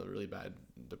downs and the really bad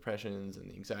depressions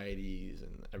and the anxieties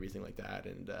and everything like that.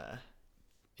 And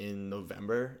in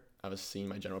November, I was seeing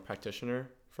my general practitioner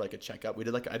for like a checkup.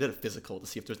 I did a physical to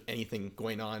see if there's anything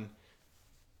going on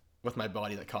with my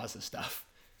body that causes stuff.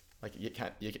 Like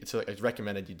so it's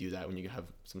recommended you do that when you have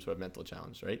some sort of mental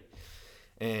challenge, right?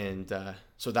 And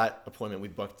so that appointment we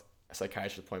booked a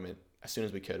psychiatrist appointment as soon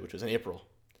as we could, which was in April.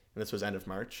 And this was end of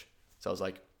March. So I was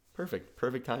like,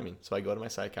 perfect timing. So I go to my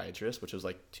psychiatrist, which was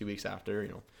like 2 weeks after,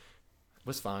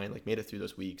 was fine, like made it through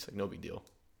those weeks, like no big deal.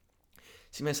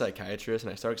 See my psychiatrist,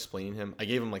 and I start explaining him. I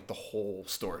gave him like the whole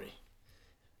story.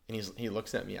 And he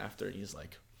looks at me after, and he's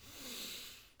like,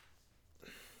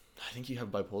 I think you have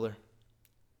bipolar.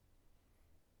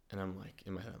 And I'm like,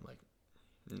 in my head, I'm like,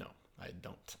 no, I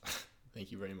don't.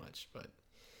 Thank you very much. But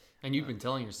And you've been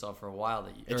telling yourself for a while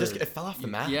that it fell off the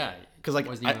map. Yeah. Because like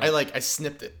I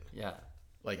snipped it. Yeah.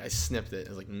 Like I snipped it. I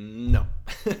was like, no.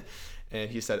 And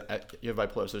he said, you have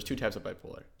bipolar. So there's 2 types of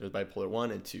bipolar. There's bipolar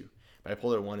 1 and 2.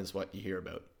 Bipolar 1 is what you hear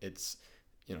about. It's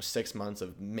 6 months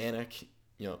of manic,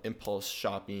 impulse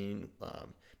shopping,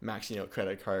 maxing out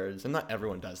credit cards. And not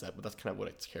everyone does that, but that's kind of what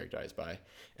it's characterized by.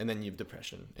 And then you have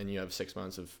depression, and you have 6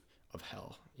 months of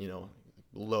hell,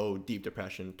 low, deep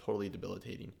depression, totally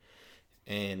debilitating.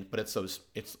 But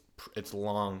it's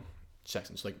long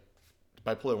sections. Like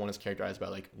bipolar 1 is characterized by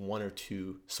like 1 or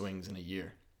 2 swings in a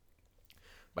year.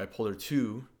 Bipolar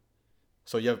 2,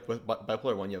 so you have with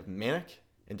bipolar 1, you have manic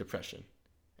and depression,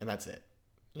 and that's it.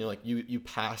 You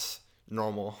pass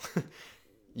normal,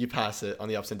 you pass it on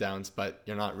the ups and downs, but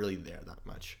you're not really there that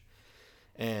much.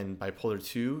 And bipolar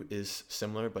 2 is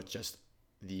similar, but just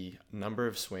the number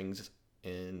of swings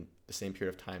in the same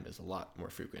period of time is a lot more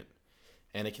frequent.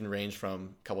 And it can range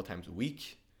from a couple times a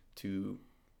week to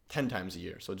 10 times a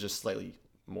year. So just slightly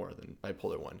more than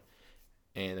bipolar 1.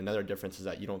 And another difference is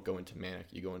that you don't go into manic,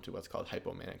 you go into what's called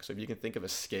hypomanic. So if you can think of a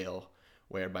scale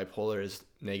where bipolar is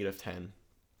 -10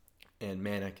 and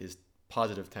manic is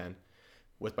 +10,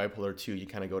 with bipolar 2, you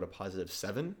kind of go to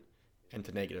 +7 and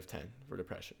to -10 for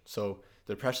depression. So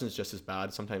the depression is just as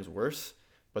bad, sometimes worse,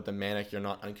 but the manic, you're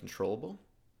not uncontrollable.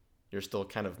 You're still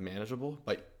kind of manageable,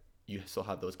 but you still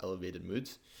have those elevated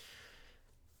moods.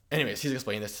 Anyways, he's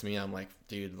explaining this to me. I'm like,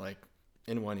 dude, like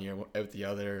in one ear, out the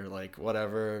other, like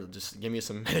whatever, just give me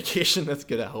some medication that's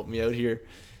going to help me out here.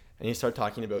 And he started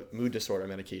talking about mood disorder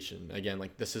medication. Again,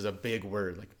 like this is a big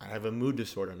word. Like I have a mood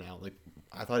disorder now. Like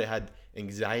I thought I had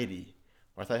anxiety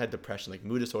or I thought I had depression. Like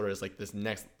mood disorder is like this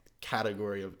next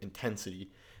category of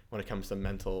intensity when it comes to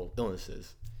mental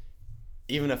illnesses.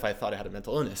 Even if I thought I had a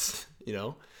mental illness,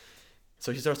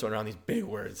 So he starts throwing around these big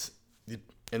words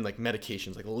and like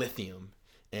medications like lithium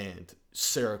and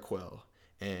Seroquel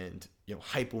and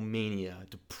hypomania,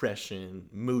 depression,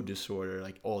 mood disorder,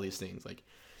 like all these things, like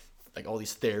all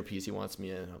these therapies he wants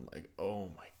me in. And I'm like, oh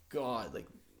my God, like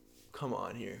come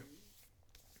on here.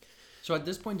 So at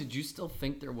this point, did you still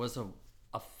think there was a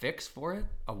fix for it?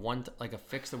 A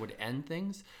fix that would end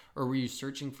things? Or were you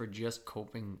searching for just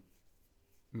coping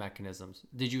mechanisms?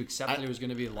 Did you accept that it was going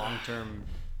to be long-term?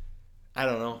 I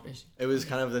don't know. It was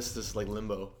kind of this like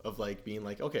limbo of like being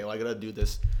like, okay, well I gotta do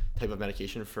this type of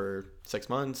medication for 6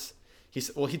 months. He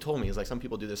told me, he's like, some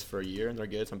people do this for a year and they're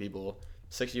good. Some people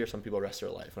 6 years, some people rest their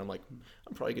life. And I'm like,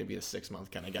 I'm probably gonna be a 6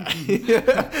 month kind of guy.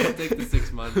 I'll take the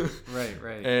 6 months.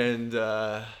 Right. And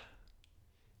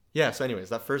so anyways,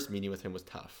 that first meeting with him was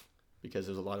tough because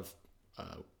there's a lot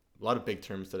of big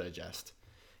terms to digest.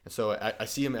 And so I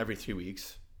see him every 3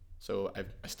 weeks. So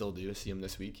I still do see him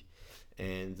this week.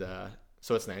 And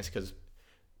so it's nice because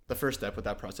the first step with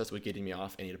that process was getting me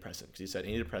off antidepressants. Because he said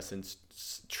antidepressants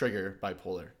trigger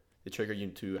bipolar. They trigger you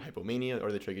into hypomania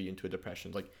or they trigger you into a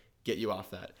depression. Like get you off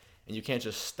that. And you can't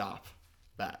just stop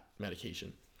that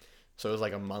medication. So it was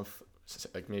like a month,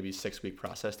 like maybe 6 week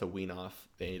process to wean off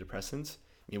the antidepressants.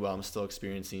 Meanwhile, I'm still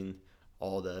experiencing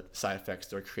all the side effects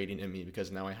they're creating in me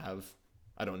because now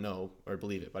I don't know or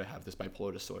believe it, but I have this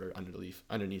bipolar disorder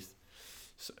underneath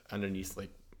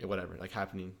like whatever, like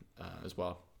happening as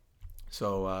well.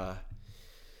 So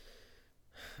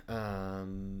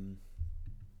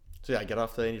yeah, I get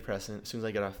off the antidepressant. As soon as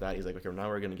I get off that, he's like, okay, now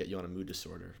we're going to get you on a mood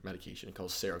disorder medication called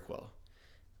Seroquel.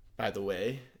 By the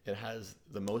way, it has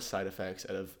the most side effects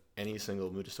out of any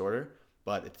single mood disorder,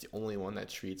 but it's the only one that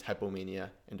treats hypomania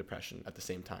and depression at the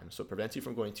same time. So it prevents you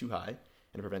from going too high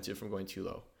and it prevents you from going too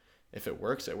low. If it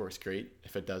works great.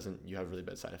 If it doesn't, you have really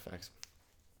bad side effects.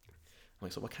 I'm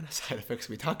like, so what kind of side effects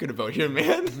are we talking about here,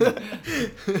 man?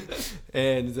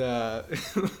 And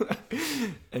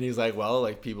and he's like, well,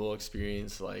 like people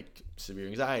experience like severe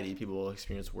anxiety, people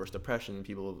experience worse depression,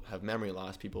 people have memory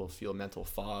loss, people feel mental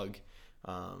fog,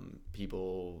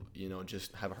 people,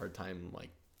 just have a hard time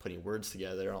like putting words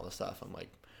together and all this stuff. I'm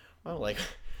like, well, like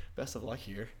best of luck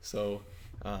here. So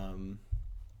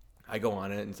I go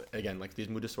on it, and again, like these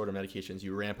mood disorder medications,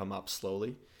 you ramp them up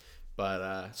slowly.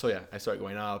 But so yeah, I started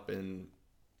going up, and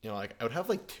like I would have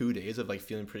like 2 days of like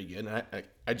feeling pretty good, and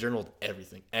I journaled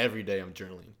everything. Every day I'm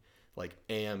journaling, like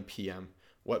AM, PM,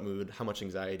 what mood, how much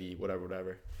anxiety,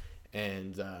 whatever.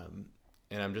 And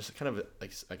I'm just kind of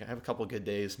like I have a couple good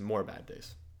days, more bad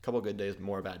days, couple good days,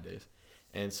 more bad days.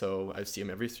 And so I see him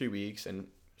every 3 weeks and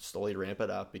slowly ramp it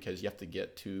up, because you have to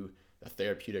get to a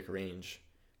therapeutic range.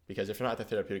 Because if you're not at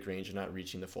the therapeutic range, you're not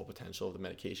reaching the full potential of the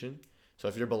medication. So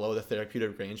if you're below the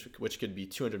therapeutic range, which could be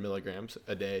 200 milligrams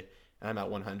a day, and I'm at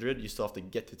 100, you still have to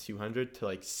get to 200 to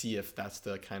like see if that's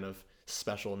the kind of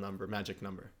special number, magic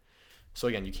number. So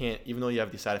again, you can't, even though you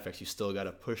have these side effects, you still got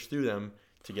to push through them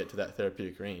to get to that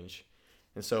therapeutic range.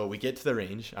 And so we get to the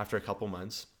range after a couple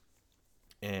months,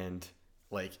 and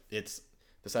like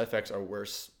the side effects are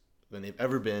worse than they've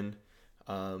ever been.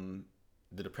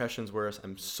 The depression's worse.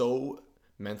 I'm so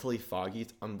mentally foggy.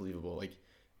 It's unbelievable. Like,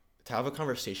 to have a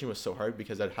conversation was so hard,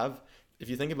 because if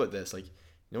you think about this, like,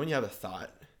 when you have a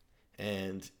thought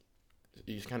and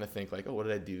you just kind of think like, oh, what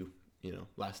did I do,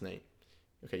 last night?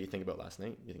 Okay, you think about last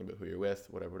night, you think about who you're with,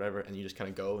 whatever, and you just kind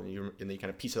of go and then you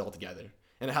kind of piece it all together.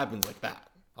 And it happens like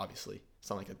that, obviously. It's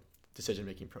not like a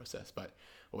decision-making process. But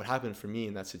what would happen for me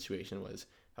in that situation was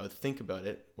I would think about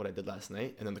it, what I did last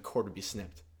night, and then the cord would be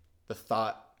snipped. The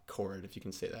thought cord, if you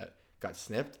can say that, got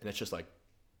snipped, and it's just like,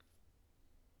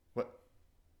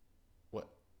 what?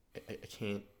 I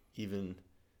can't even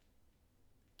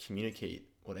communicate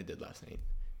what I did last night.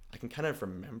 I can kind of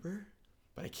remember,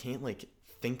 but I can't like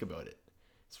think about it.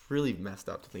 It's really messed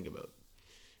up to think about.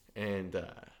 And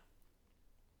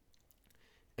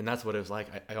that's what it was like.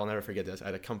 I'll never forget this. I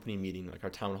had a company meeting, like our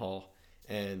town hall,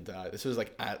 and this was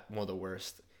like at one of the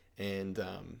worst. And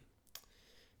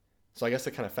so I guess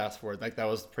to kind of fast forward, like that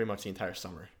was pretty much the entire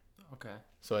summer. Okay.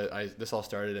 So this all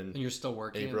started in and you're still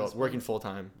working April, working full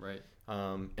time. Right.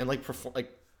 And like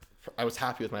I was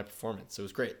happy with my performance. It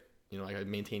was great. Like I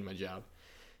maintained my job.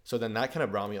 So then that kind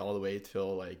of brought me all the way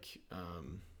till like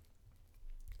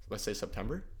let's say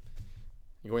September.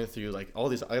 You're going through like all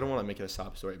these, I don't want to make it a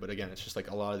sob story, but again, it's just like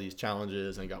a lot of these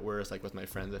challenges, and it got worse. Like with my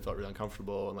friends, I felt really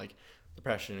uncomfortable, and like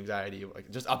depression, anxiety,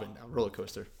 like just up and down, roller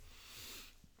coaster.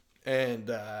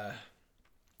 And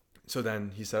so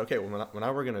then he said, okay, well,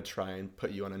 now we're going to try and put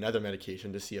you on another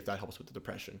medication to see if that helps with the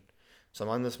depression. So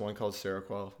I'm on this one called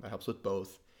Seroquel that helps with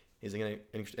both. He's going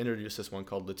to introduce this one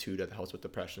called Latuda that helps with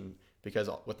depression, because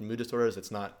with mood disorders, it's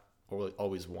not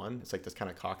always one. It's like this kind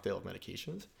of cocktail of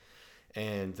medications.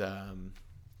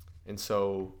 And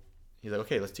so he's like,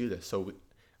 okay, let's do this. So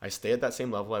I stay at that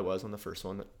same level I was on the first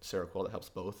one, Seroquel, that helps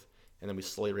both. And then we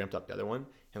slowly ramped up the other one.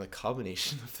 And the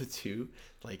combination of the two,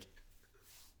 like,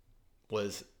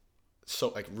 was so,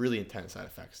 like, really intense side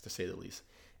effects, to say the least.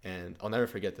 And I'll never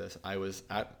forget this. I was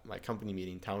at my company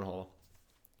meeting, town hall,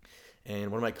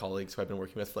 and one of my colleagues who I've been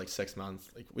working with for like 6 months,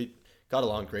 like, we got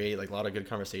along great, like a lot of good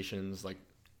conversations, like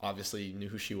obviously knew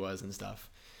who she was and stuff.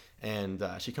 And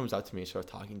she comes up to me and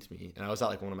started talking to me, and I was at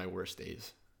like one of my worst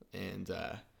days, and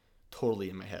totally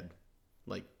in my head,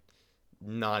 like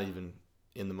not even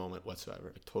in the moment whatsoever,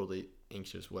 like totally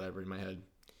anxious, whatever, in my head.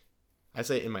 I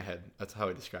say in my head. That's how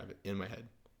I describe it, in my head.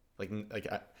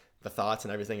 The thoughts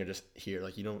and everything are just here.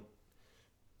 Like, you don't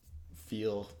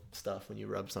feel stuff when you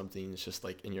rub something. It's just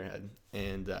like in your head.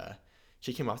 And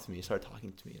she came up to me and started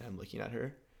talking to me, and I'm looking at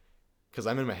her because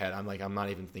I'm in my head. I'm like, I'm not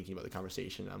even thinking about the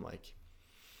conversation. I'm like,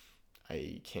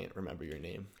 I can't remember your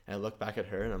name. And I look back at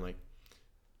her and I'm like,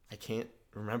 I can't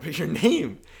remember your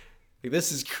name. Like,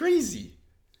 this is crazy.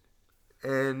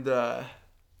 And so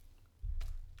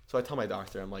I tell my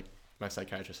doctor, I'm like, my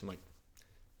psychiatrist, I'm like,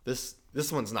 this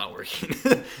one's not working.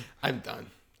 I'm done.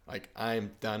 Like,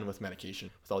 I'm done with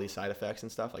medication with all these side effects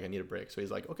and stuff. Like, I need a break. So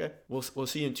he's like, okay, we'll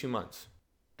see you in 2 months.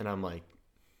 And I'm like,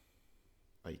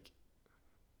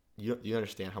 you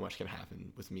understand how much can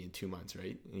happen with me in 2 months,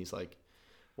 right? And he's like,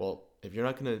 well, if you're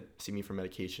not going to see me for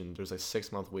medication, there's a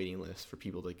 6-month waiting list for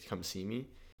people to come see me.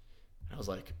 And I was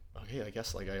like, okay, I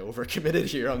guess like I overcommitted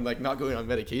here. I'm like not going on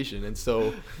medication. And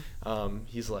so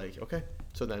he's like, okay.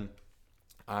 So then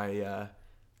I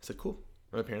said, cool.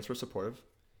 My parents were supportive,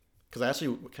 because I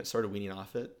actually started weaning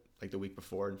off it like the week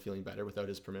before and feeling better without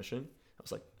his permission. I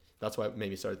was like, that's why it made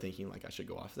me started thinking like I should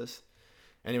go off this.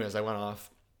 Anyways, I went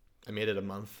off. I made it a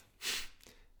month,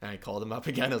 and I called him up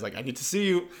again. I was like, I need to see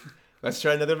you. Let's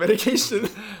try another medication,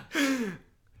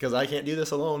 because I can't do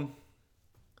this alone.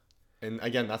 And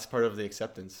again, that's part of the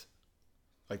acceptance.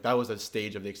 Like, that was a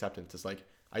stage of the acceptance. It's like,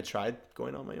 I tried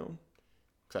going on my own,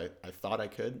 because I thought I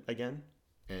could again,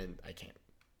 and I can't.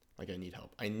 Like, I need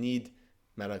help. I need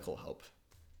medical help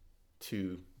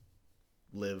to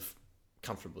live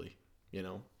comfortably,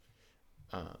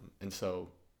 And so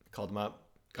I called him up,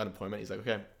 got an appointment. He's like,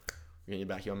 okay, we're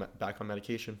getting you back on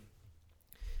medication.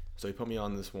 So he put me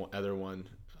on this other one.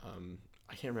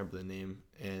 I can't remember the name.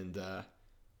 And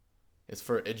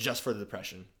It's just for the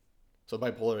depression. So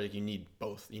bipolar, like, you need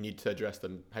both. You need to address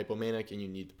the hypomanic and you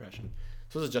need depression.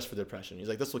 So this is just for depression. He's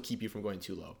like, this will keep you from going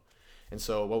too low. And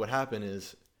so what would happen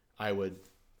is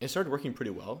it started working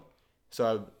pretty well.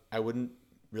 So I wouldn't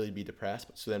really be depressed.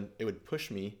 So then it would push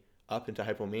me up into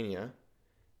hypomania,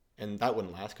 and that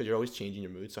wouldn't last because you're always changing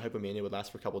your mood. So hypomania would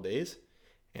last for a couple of days,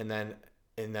 and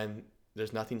then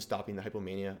there's nothing stopping the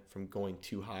hypomania from going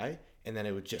too high, and then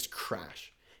it would just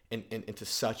crash into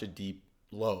such a deep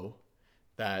low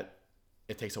that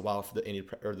it takes a while for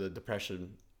the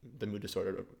depression, the mood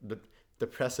disorder, the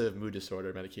depressive mood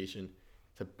disorder medication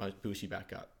to boost you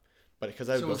back up. But because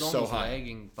I would go so high,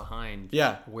 lagging behind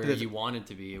yeah, where you wanted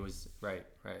to be. It was right.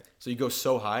 So you go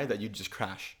so high that you just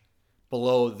crash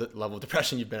below the level of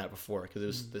depression you've been at before, because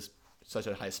it was such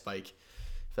a high spike,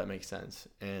 if that makes sense.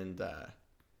 And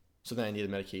so then I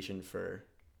needed medication for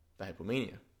the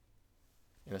hypomania.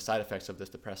 And the side effects of this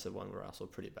depressive one were also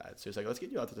pretty bad. So he's like, let's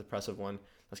get you out the depressive one.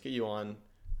 Let's get you on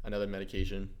another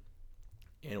medication.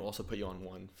 And we'll also put you on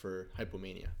one for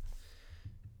hypomania.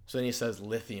 So then he says,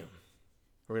 lithium.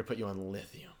 We're going to put you on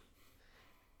lithium.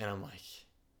 And I'm like,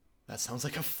 that sounds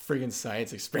like a friggin'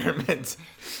 science experiment.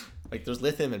 Like, there's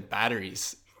lithium in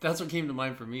batteries. That's what came to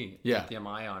mind for me. Yeah. Lithium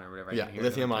ion or whatever. Yeah,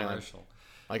 lithium ion.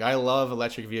 Like, I love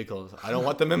electric vehicles. I don't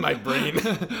want them in my brain.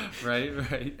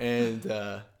 Right.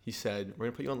 And he said, we're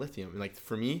going to put you on lithium. And, like,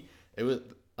 for me, it was,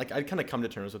 like, I'd kind of come to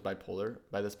terms with bipolar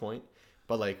by this point.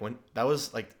 But, like, when that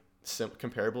was, like,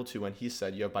 comparable to when he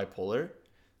said you have bipolar,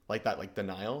 like that, like,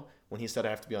 denial. When he said I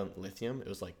have to be on lithium, it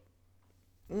was like,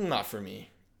 not for me.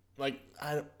 Like,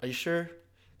 are you sure?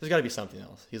 There's got to be something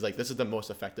else. He's like, this is the most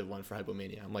effective one for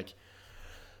hypomania. I'm like,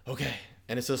 okay.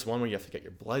 And it's this one where you have to get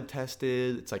your blood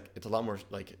tested. It's like, it's a lot more,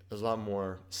 like, there's a lot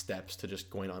more steps to just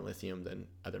going on lithium than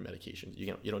other medications.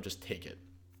 You don't just take it.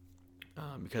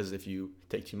 Because if you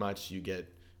take too much, you get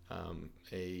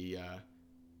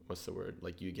what's the word?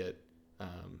 Like, you get,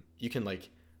 you can, like,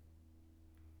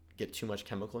 get too much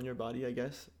chemical in your body, I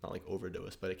guess. Not like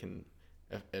overdose, but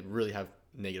it really have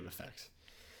negative effects.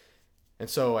 And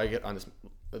so I get on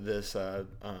this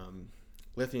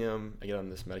lithium. I get on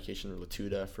this medication,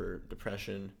 Latuda, for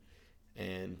depression,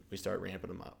 and we start ramping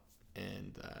them up.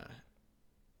 And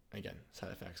again,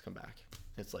 side effects come back.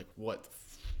 It's like, what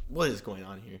is going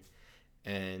on here?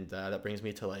 And that brings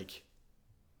me to, like,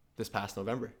 this past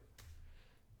November.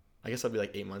 I guess I'll be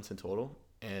like 8 months in total.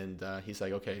 And he's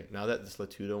like, okay, now that this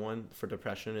Latuda one for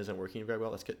depression isn't working very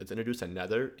well, let's introduce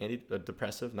another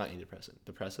depressive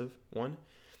one,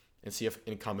 and see if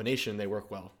in combination they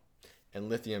work well. And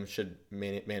lithium should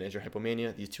manage your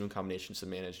hypomania. These two in combination should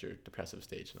manage your depressive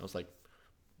stage. And I was like,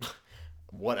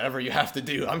 whatever you have to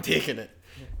do, I'm taking it.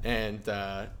 And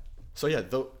so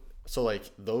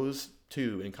like those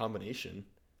two in combination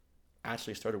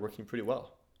actually started working pretty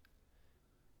well.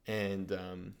 And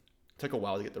took a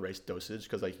while to get the right dosage,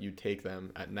 because, like, you take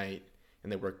them at night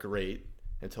and they work great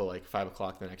until like 5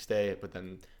 o'clock the next day, but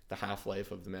then the half-life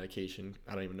of the medication,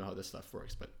 I don't even know how this stuff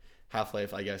works, but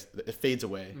half-life, I guess, it fades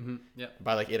away. Yeah.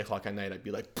 By like 8 o'clock at night, I'd be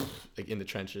like in the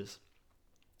trenches.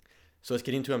 So it's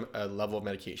getting to a level of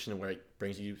medication where it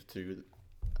brings you to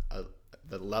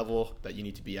the level that you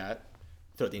need to be at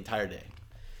throughout the entire day.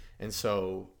 And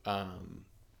so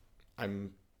I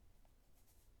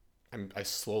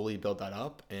slowly built that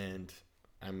up, and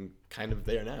I'm kind of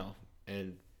there now.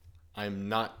 And I'm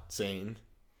not saying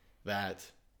that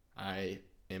I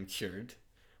am cured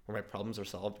or my problems are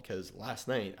solved, because last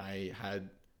night I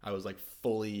was like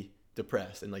fully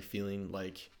depressed and like feeling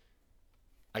like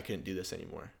I couldn't do this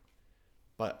anymore.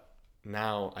 But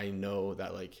now I know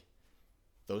that, like,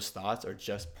 those thoughts are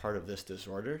just part of this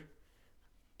disorder,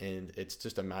 and it's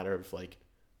just a matter of, like,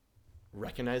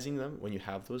 recognizing them when you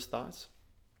have those thoughts.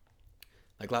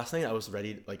 Like, last night I was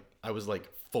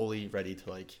fully ready to,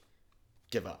 like,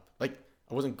 give up. Like,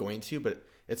 I wasn't going to, but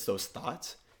it's those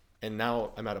thoughts. And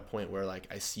now I'm at a point where, like,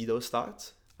 I see those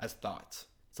thoughts as thoughts.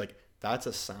 It's like, that's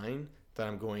a sign that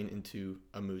I'm going into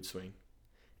a mood swing.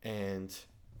 And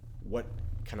what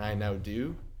can I now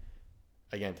do,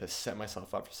 again, to set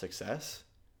myself up for success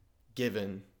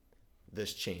given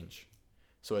this change?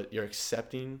 So you're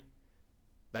accepting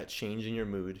that change in your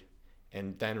mood,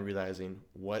 and then realizing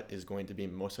what is going to be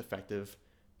most effective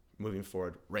moving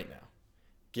forward right now,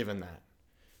 given that.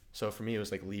 So for me, it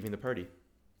was like leaving the party,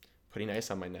 putting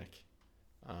ice on my neck,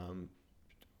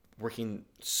 working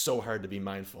so hard to be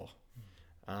mindful,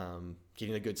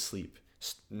 getting a good sleep,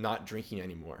 not drinking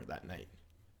anymore that night.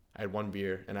 I had one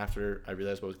beer, and after I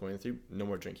realized what I was going through, no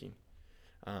more drinking.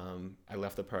 I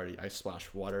left the party. I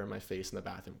splashed water in my face in the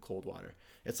bathroom, cold water.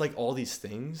 It's like all these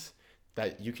things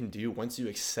that you can do once you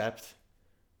accept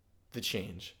the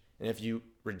change And if you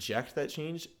reject that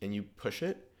change and you push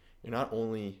it, you're not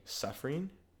only suffering,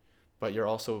 but you're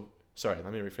also, sorry,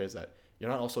 let me rephrase that. You're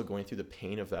not also going through the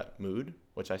pain of that mood,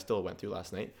 which I still went through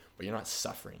last night, but you're not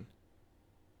suffering.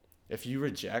 If you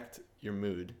reject your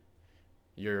mood,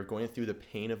 you're going through the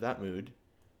pain of that mood,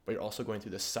 but you're also going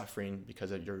through the suffering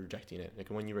because of you're rejecting it. Like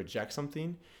when you reject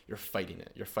something, you're fighting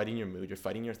it. You're fighting your mood. You're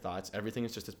fighting your thoughts. Everything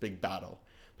is just this big battle.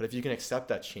 But if you can accept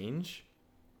that change,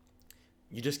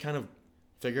 you just kind of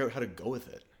figure out how to go with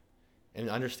it and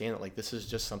understand that like this is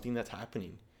just something that's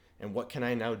happening. And what can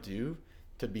I now do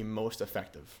to be most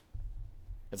effective?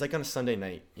 It's like on a Sunday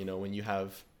night, you know, when you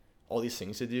have all these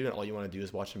things to do and all you want to do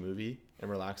is watch a movie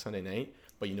and relax Sunday night,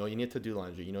 but you know you need to do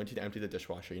laundry, you know you need to empty the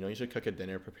dishwasher, you know you should cook a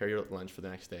dinner, prepare your lunch for the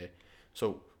next day.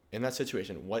 So in that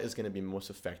situation, what is going to be most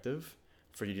effective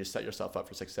for you to set yourself up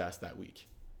for success that week?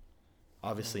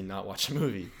 Obviously not watch a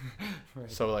movie.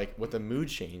 Right. So like with a mood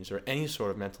change or any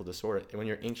sort of mental disorder, when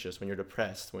you're anxious, when you're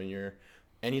depressed, when you're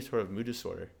any sort of mood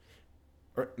disorder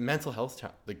or mental health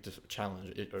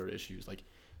challenge or issues, like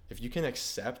if you can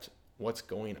accept what's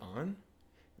going on,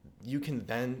 you can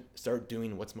then start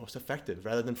doing what's most effective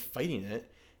rather than fighting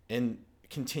it and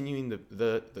continuing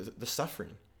the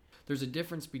suffering. There's a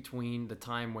difference between the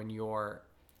time when you're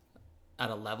at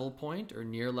a level point or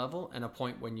near level and a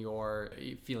point when you're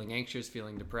feeling anxious,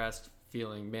 feeling depressed,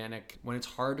 feeling manic, when it's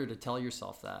harder to tell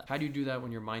yourself that. How do you do that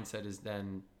when your mindset is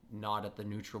then not at the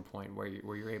neutral point where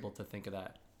you're able to think of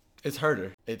that? It's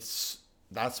harder.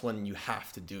 That's when you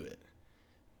have to do it.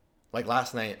 Like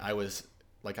last night, I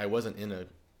wasn't in a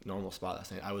normal spot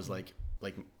last night. I was like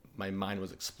my mind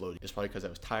was exploding. It's probably because I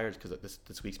was tired, because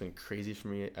this week's been crazy for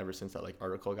me ever since that like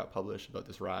article got published about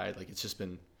this ride. Like it's just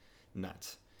been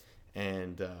nuts.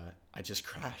 And I just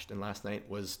crashed, and last night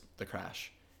was the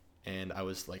crash, and I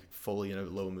was like fully in a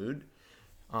low mood.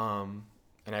 And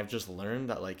I've just learned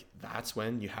that like that's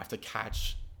when you have to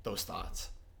catch those thoughts,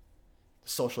 the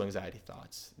social anxiety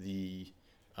thoughts, the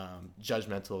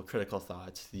judgmental, critical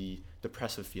thoughts, the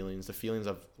depressive feelings, the feelings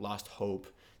of lost hope,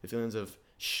 the feelings of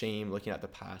shame looking at the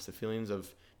past, the feelings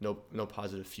of no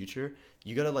positive future.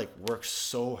 You gotta like work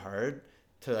so hard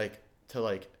to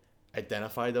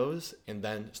identify those and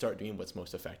then start doing what's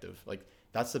most effective. Like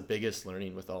that's the biggest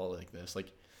learning with all like this.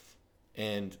 Like,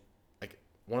 and like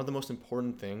one of the most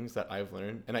important things that I've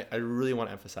learned, and I really want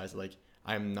to emphasize, like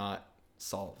I'm not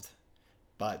solved,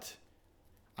 but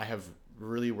I have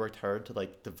really worked hard to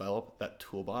like develop that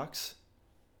toolbox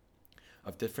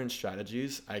of different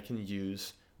strategies I can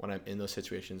use when I'm in those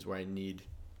situations where I need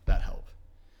that help.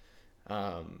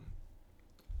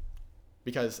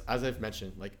 Because as I've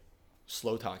mentioned, like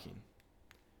slow talking,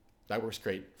 that works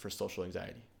great for social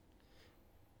anxiety.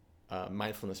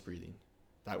 Mindfulness breathing,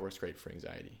 that works great for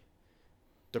anxiety.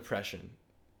 Depression,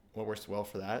 what works well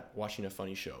for that? Watching a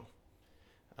funny show.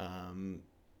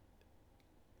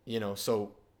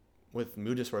 So with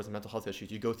mood disorders and mental health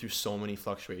issues, you go through so many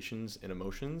fluctuations in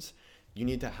emotions. You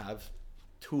need to have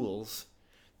tools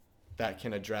that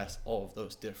can address all of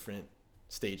those different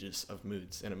stages of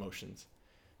moods and emotions.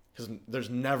 Because there's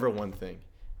never one thing.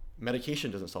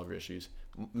 Medication doesn't solve your issues.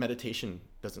 Meditation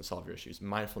doesn't solve your issues.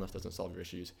 Mindfulness doesn't solve your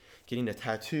issues. Getting a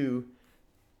tattoo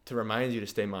to remind you to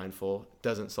stay mindful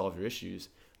doesn't solve your issues.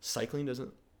 Cycling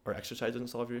or exercise doesn't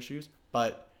solve your issues.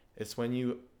 But it's when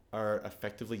you are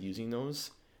effectively using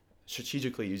those,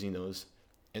 strategically using those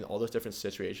in all those different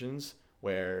situations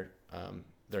where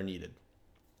they're needed.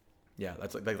 Yeah,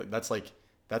 that's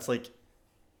like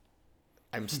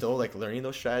I'm still like learning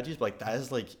those strategies, but like that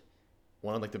is like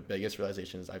one of like the biggest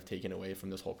realizations I've taken away from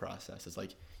this whole process. Is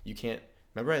like you can't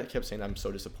remember I kept saying I'm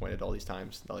so disappointed all these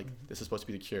times that like this is supposed to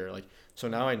be the cure. Like so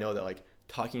now I know that like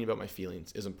talking about my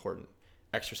feelings is important,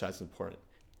 exercise is important,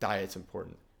 diet's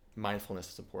important,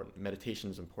 mindfulness is important, meditation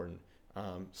is important,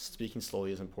 speaking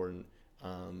slowly is important,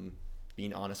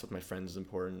 being honest with my friends is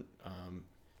important,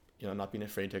 not being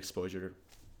afraid to exposure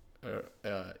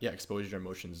to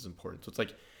emotions is important. So it's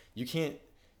like you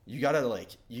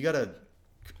gotta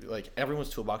everyone's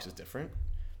toolbox is different.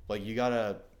 Like you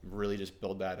gotta really just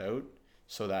build that out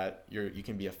so that you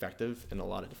can be effective in a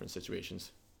lot of different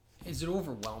situations. Is it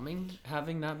overwhelming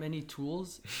having that many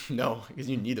tools? No, because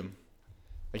you need them.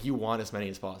 Like you want as many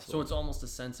as possible. So it's almost a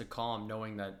sense of calm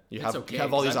knowing that you it's okay. You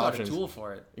have all these I've options. got a tool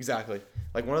for it. Exactly.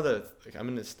 Like I'm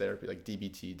in this therapy, like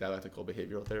DBT, dialectical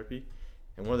behavioral therapy,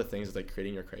 and one of the things is like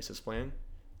creating your crisis plan,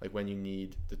 like when you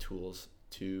need the tools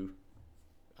to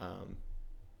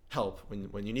help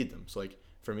when you need them. So like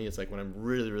for me, it's like when I'm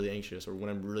really, really anxious or when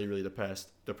I'm really, really depressed,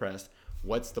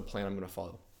 what's the plan I'm going to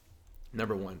follow?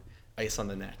 Number one, ice on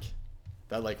the neck.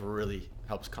 That like really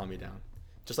helps calm me down.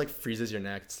 Just like freezes your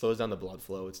neck, it slows down the blood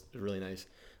flow. It's really nice.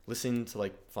 listening to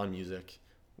like fun music,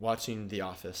 watching The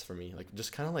Office for me, like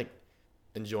just kind of like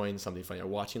enjoying something funny, or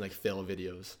watching like fail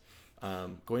videos,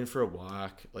 going for a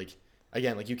walk. Like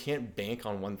again, like you can't bank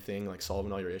on one thing like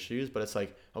solving all your issues, but it's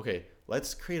like, okay,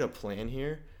 let's create a plan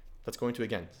here that's going to,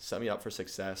 again, set me up for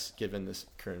success given this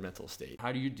current mental state.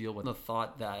 How do you deal with the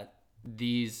thought that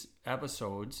these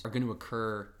episodes are going to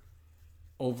occur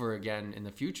over again in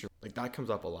the future? Like that comes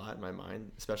up a lot in my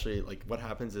mind, especially like what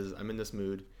happens is I'm in this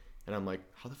mood and I'm like,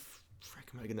 how the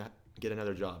frick am I going to get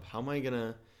another job? How am I going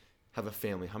to have a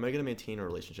family? How am I going to maintain a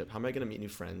relationship? How am I going to meet new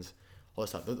friends? All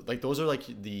this stuff. Like those are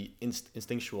like the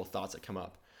instinctual thoughts that come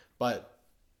up. But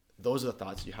those are the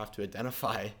thoughts you have to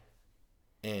identify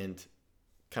and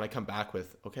kind of come back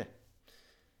with, okay,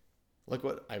 look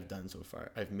what I've done so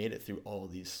far. I've made it through all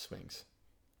these swings.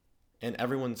 And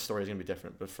everyone's story is going to be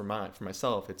different. But for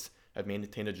myself, it's I've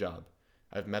maintained a job.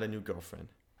 I've met a new girlfriend.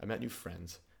 I've met new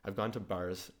friends. I've gone to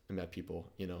bars and met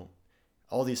people, you know,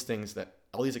 all these things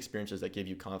all these experiences that give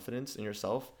you confidence in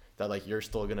yourself that like you're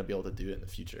still going to be able to do it in the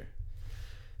future.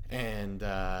 And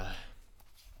yeah,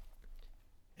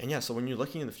 so when you're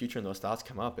looking in the future and those thoughts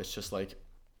come up, it's just like,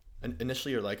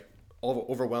 initially you're like all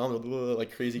overwhelmed,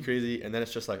 like crazy. And then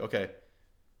it's just like, okay,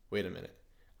 wait a minute.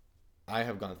 I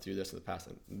have gone through this in the past.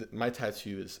 And my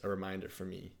tattoo is a reminder for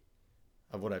me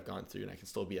of what I've gone through, and I can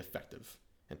still be effective.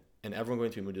 And everyone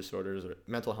going through mood disorders or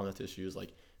mental health issues,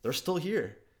 like they're still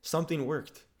here. Something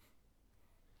worked.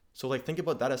 So like think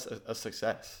about that as a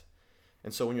success.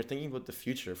 And so when you're thinking about the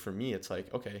future, for me, it's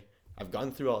like, okay, I've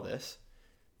gone through all this.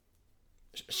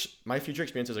 My future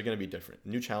experiences are going to be different.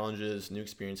 New challenges, new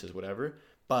experiences, whatever.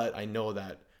 But I know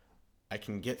that I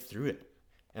can get through it.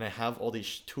 And I have all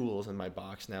these tools in my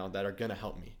box now that are going to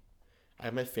help me. I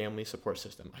have my family support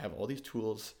system. I have all these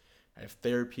tools. I have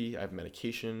therapy. I have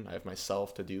medication. I have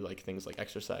myself to do like things like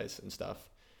exercise and stuff.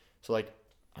 So like,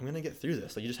 I'm going to get through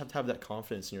this. Like you just have to have that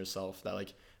confidence in yourself that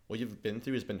like what you've been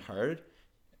through has been hard.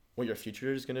 What your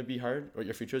future is going to be hard, or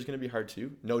your future is going to be hard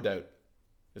too. No doubt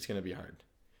it's going to be hard.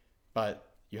 But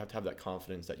you have to have that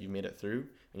confidence that you made it through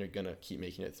and you're going to keep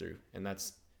making it through. And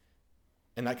that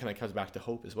kind of comes back to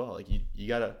hope as well. Like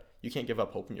you can't give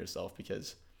up hope in yourself,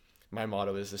 because my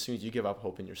motto is as soon as you give up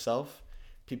hope in yourself,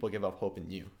 people give up hope in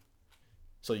you.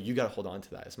 So you got to hold on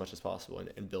to that as much as possible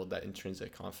and build that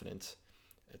intrinsic confidence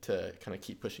to kind of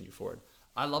keep pushing you forward.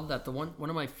 I love that. One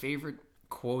of my favorite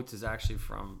quotes is actually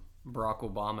from Barack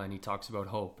Obama, and he talks about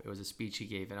hope. It was a speech he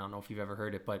gave, and I don't know if you've ever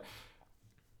heard it, but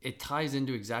it ties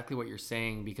into exactly what you're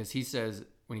saying, because he says,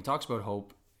 when he talks about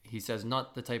hope, he says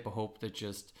not the type of hope that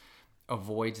just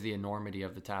avoids the enormity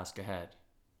of the task ahead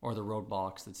or the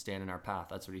roadblocks that stand in our path.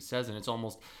 That's what he says. And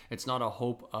it's not a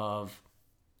hope of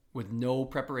with no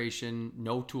preparation,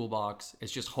 no toolbox.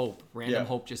 It's just hope, random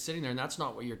hope just sitting there. And that's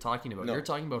not what you're talking about. No. You're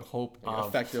talking about hope of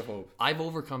effective hope. I've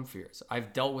overcome fears.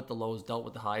 I've dealt with the lows, dealt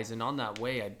with the highs. And on that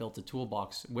way, I built a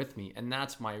toolbox with me. And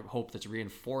that's my hope that's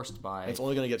reinforced by... It's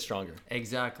only going to get stronger.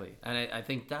 Exactly. And I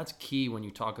think that's key when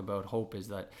you talk about hope, is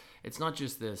that it's not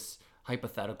just this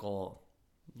hypothetical,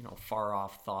 far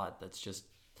off thought that's just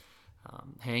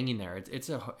hanging there. It's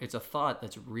a thought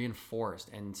that's reinforced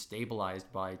and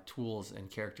stabilized by tools and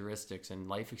characteristics and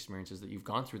life experiences that you've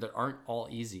gone through that aren't all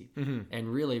easy. Mm-hmm.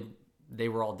 And really, they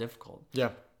were all difficult. Yeah.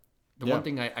 The one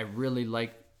thing I really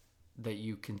like that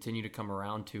you continue to come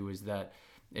around to is that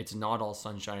it's not all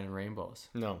sunshine and rainbows.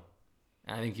 No.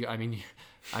 I'm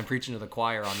preaching to the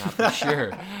choir on that for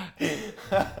sure,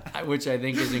 which I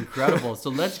think is incredible. So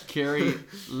let's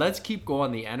keep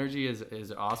going. The energy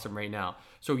is awesome right now.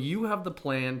 So you have the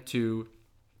plan to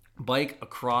bike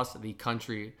across the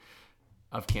country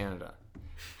of Canada.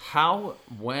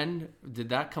 When did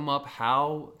that come up?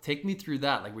 Take me through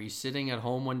that. Like, were you sitting at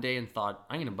home one day and thought,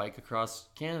 I'm going to bike across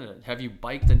Canada? Have you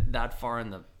biked that far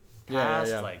in the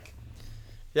past?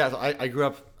 Yeah, so I grew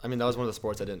up, that was one of the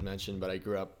sports I didn't mention, but I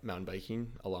grew up mountain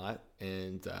biking a lot,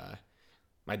 and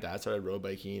my dad started road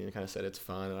biking and kind of said it's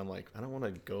fun, and I'm like, I don't want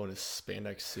to go in a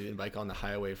spandex suit and bike on the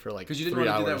highway for like 3 hours. Because you didn't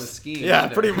want to do that with skiing. Yeah,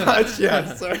 either. Pretty much,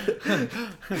 yeah, sorry.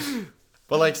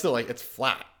 But like still, like it's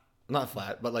flat. Not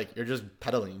flat, but like you're just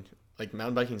pedaling. Like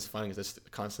mountain biking is fun because it's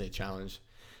constantly a challenge.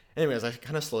 Anyways, I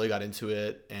kind of slowly got into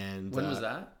it, and... When was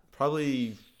that?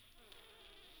 Probably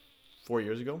 4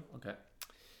 years ago. Okay.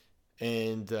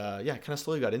 And kind of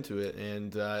slowly got into it,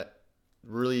 and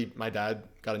really my dad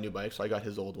got a new bike, so I got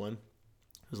his old one.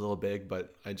 It was a little big,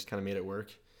 but I just kind of made it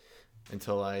work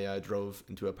until I drove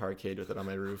into a parkade with it on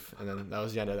my roof, and then that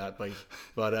was the end of that bike.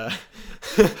 But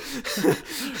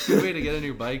good way to get a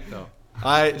new bike, though.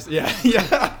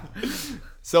 Yeah.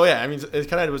 So yeah, it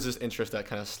kind of was this interest that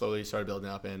kind of slowly started building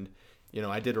up, and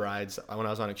I did rides when I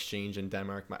was on exchange in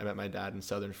Denmark. I met my dad in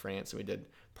southern France, and we did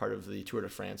part of the Tour de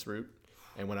France route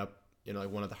and went up,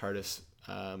 like one of the hardest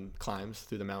climbs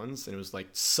through the mountains. And it was like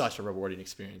such a rewarding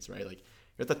experience, right? Like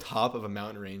you're at the top of a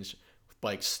mountain range with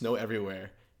like snow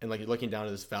everywhere, and like you're looking down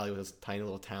to this valley with this tiny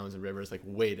little towns and rivers like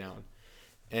way down.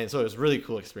 And so it was a really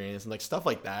cool experience, and like stuff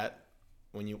like that,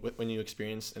 when you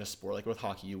experience in a sport, like with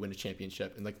hockey, you win a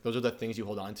championship, and like those are the things you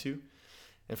hold on to.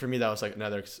 And for me, that was like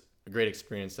another great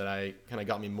experience that I kind of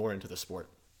got me more into the sport.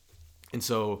 And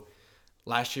so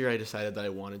last year I decided that I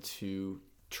wanted to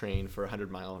train for a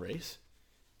 100-mile race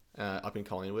up in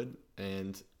Collingwood.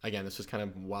 And again, this was kind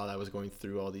of while I was going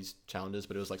through all these challenges,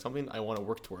 but it was like something I want to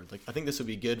work towards. Like I think this would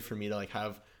be good for me to like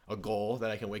have a goal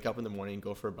that I can wake up in the morning,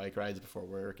 go for bike rides before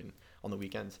work and on the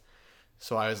weekends.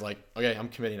 So I was like, okay, I'm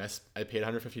committing. I paid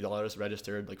 $150,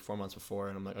 registered like 4 months before,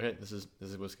 and I'm like, okay, this is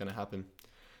what's gonna happen.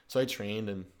 So I trained,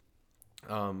 and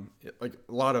like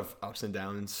a lot of ups and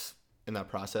downs in that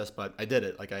process, but I did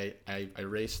it. Like I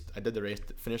raced, I did the race,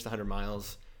 finished the 100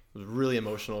 miles. It was really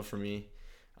emotional for me.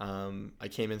 I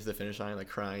came into the finish line like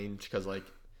crying because like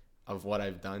of what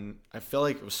I've done. I feel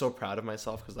like I was so proud of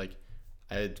myself because like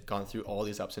I had gone through all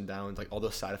these ups and downs, like all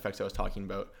those side effects I was talking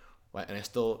about, and I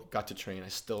still got to train.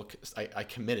 I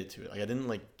committed to it. Like I didn't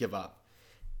like give up.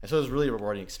 And so it was really a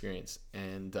rewarding experience.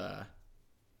 And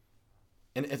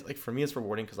it's like, for me, it's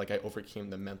rewarding because like I overcame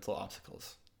the mental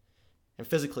obstacles, and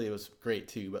physically it was great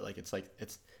too. But like, it's like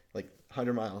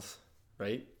 100 miles,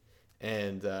 right?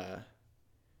 And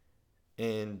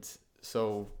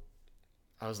so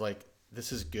I was like,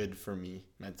 this is good for me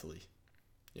mentally,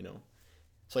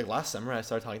 So like last summer, I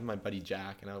started talking to my buddy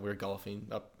Jack, and we were golfing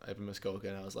up in Muskoka,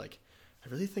 and I was like, I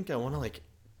really think I want to like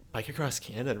bike across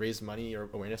Canada and raise money or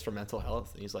awareness for mental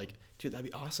health. And he's like, dude, that'd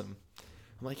be awesome.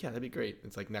 I'm like, yeah, that'd be great.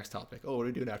 It's like next topic. Oh, what are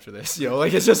we doing after this?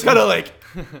 Like it's just kind of like,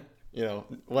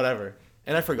 whatever.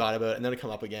 And I forgot about it, and then it'd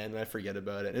come up again, and I forget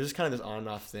about it. And it was just kind of this on and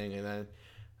off thing. And then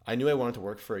I knew I wanted to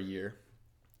work for a year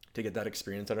to get that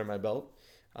experience under my belt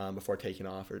before taking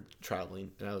off or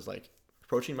traveling. And I was like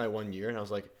approaching my 1 year, and I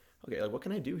was like, okay, like what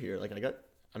can I do here? Like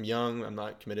I'm young, I'm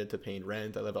not committed to paying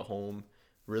rent, I live at home,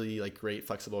 really like great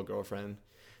flexible girlfriend,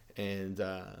 and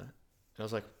I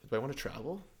was like, do I want to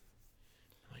travel?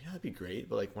 I'm like, yeah, that'd be great,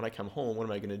 but like when I come home, what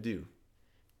am I gonna do?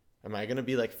 Am I gonna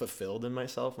be like fulfilled in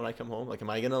myself when I come home? Like, am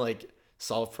I gonna like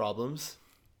solve problems?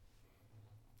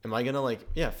 Am I gonna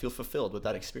like feel fulfilled with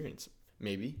that experience?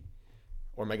 Maybe.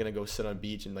 Or am I gonna go sit on a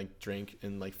beach and like drink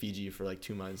in like Fiji for like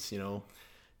 2 months,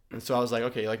 And so I was like,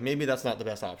 okay, like maybe that's not the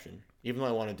best option, even though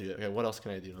I want to do it. Okay, what else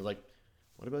can I do? And I was like,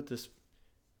 what about this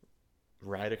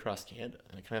ride across Canada?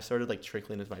 And it kind of started like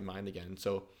trickling into my mind again.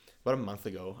 So about a month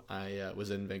ago, I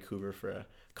was in Vancouver for a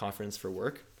conference for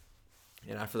work.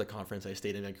 And after the conference, I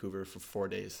stayed in Vancouver for 4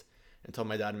 days and told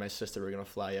my dad and my sister we're going to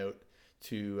fly out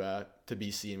to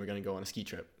BC, and we're going to go on a ski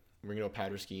trip. We're going to go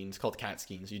paddle skiing. It's called cat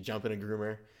skiing. So you jump in a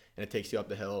groomer, and it takes you up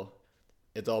the hill.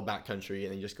 It's all backcountry,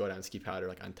 and then you just go down and ski powder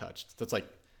like untouched. So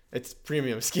it's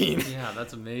premium skiing. Yeah,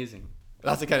 that's amazing.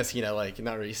 That's the kind of skiing I like,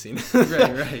 not racing.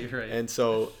 Right. And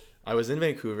so I was in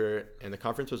Vancouver, and the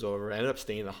conference was over. I ended up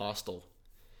staying in a hostel,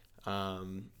 like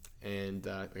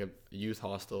a youth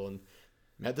hostel, and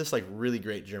met this like really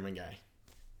great German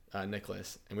guy,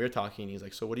 Nicholas. And we were talking. He's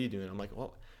like, "So what are you doing?" I'm like,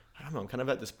 "Well, I don't know. I'm kind of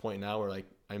at this point now where like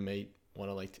I may want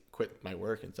to like quit my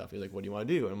work and stuff." He's like, "What do you want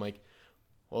to do?" And I'm like,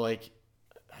 "Well, like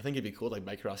I think it'd be cool to like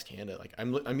bike across Canada." Like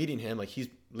I'm meeting him, like he's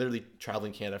literally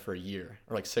traveling Canada for a year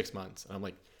or like 6 months, and I'm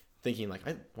like thinking like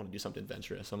I want to do something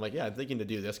adventurous. So I'm like, yeah, I'm thinking to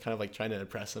do this, kind of like trying to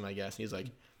impress him, I guess. And he's like,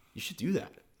 "You should do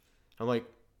that." I'm like,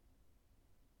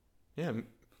 yeah,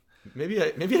 maybe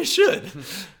I should.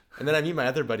 And then I meet my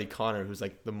other buddy Connor, who's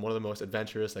like one of the most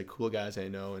adventurous, like cool guys I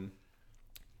know, and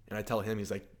I tell him,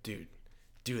 he's like, "Dude,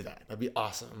 do that. That'd be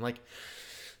awesome." I'm like,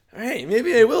 all right,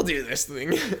 maybe I will do this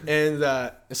thing. And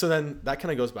so then that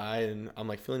kind of goes by, and I'm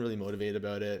like feeling really motivated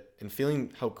about it, and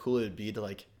feeling how cool it would be to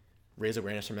like raise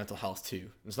awareness for mental health too.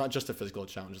 It's not just a physical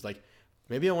challenge. It's like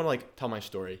maybe I want to like tell my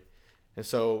story. And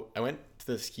so I went to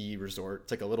the ski resort.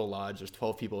 It's like a little lodge. There's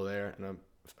 12 people there, and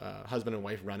a husband and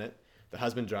wife run it. The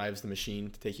husband drives the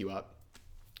machine to take you up,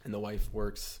 and the wife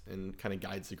works and kind of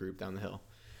guides the group down the hill.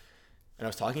 And I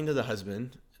was talking to the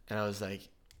husband, and I was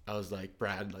like,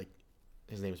 "Brad," like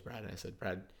his name is Brad, and I said,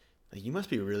 "Brad, like you must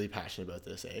be really passionate about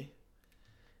this, eh?"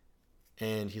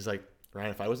 And he's like,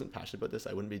 "Ryan, if I wasn't passionate about this,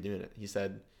 I wouldn't be doing it." He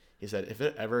said, "If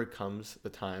it ever comes the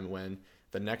time when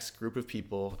the next group of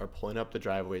people are pulling up the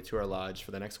driveway to our lodge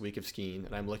for the next week of skiing,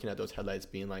 and I'm looking at those headlights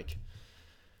being like,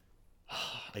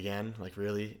 oh, again, like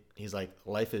really?" He's like,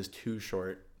 "Life is too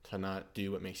short to not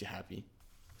do what makes you happy.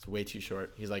 It's way too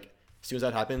short." He's like, "As soon as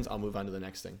that happens, I'll move on to the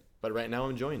next thing. But right now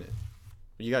I'm enjoying it."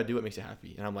 you got to do what makes you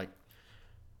happy. And I'm like,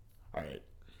 all right,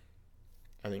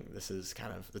 I think this is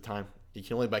kind of the time. You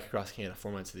can only bike across Canada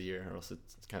 4 months of the year, or else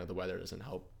it's kind of the weather doesn't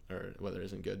help, or the weather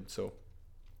isn't good. So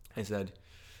I said,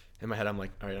 in my head, I'm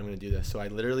like, all right, I'm going to do this. So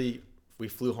we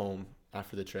flew home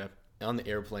after the trip. On the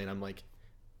airplane, I'm like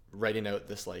writing out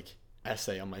this like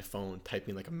essay on my phone,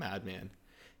 typing like a madman,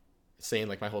 saying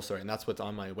like my whole story. And that's what's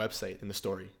on my website in the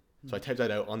story. So I typed that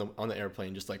out on the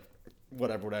airplane, just like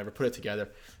whatever, put it together,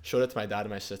 showed it to my dad and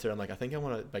my sister. I'm like, I think I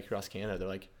want to bike across Canada. They're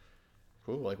like,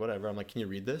 cool, like whatever. I'm like, can you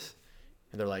read this?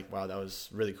 And they're like, wow, that was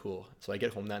really cool. So I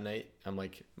get home that night. I'm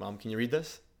like, Mom, can you read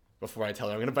this? Before I tell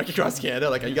her I'm going to bike across Canada.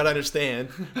 Like, you got to understand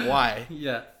why.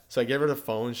 Yeah. So I give her the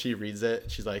phone. She reads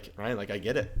it. She's like, Ryan, like, I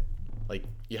get it. Like,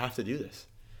 you have to do this.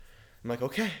 I'm like,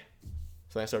 okay.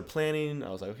 So I started planning. I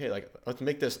was like, okay, like, let's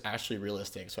make this actually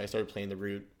realistic. So I started planning the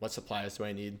route. What supplies do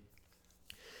I need?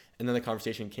 And then the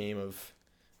conversation came of,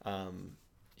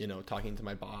 talking to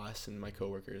my boss and my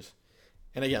coworkers.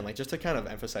 And again, like, just to kind of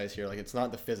emphasize here, like, it's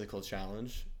not the physical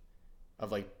challenge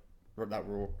of like that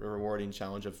rewarding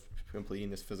challenge of completing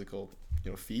this physical,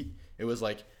 feat. It was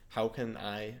like, how can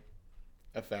I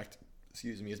affect,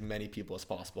 as many people as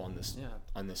possible on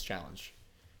this challenge?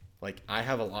 Like, I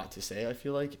have a lot to say, I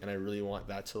feel like, and I really want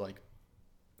that to like,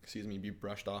 be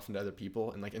brushed off into other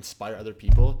people and like inspire other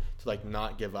people to like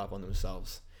not give up on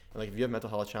themselves. And like, if you have mental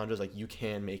health challenges, like, you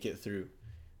can make it through.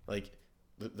 Like,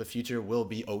 the future will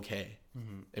be okay.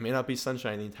 Mm-hmm. It may not be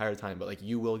sunshine the entire time, but like,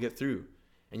 you will get through,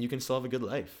 and you can still have a good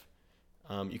life.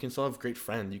 You can still have great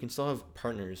friends. You can still have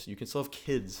partners. You can still have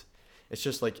kids. It's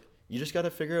just like, you just got to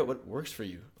figure out what works for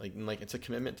you. Like, and like, it's a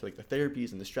commitment to like the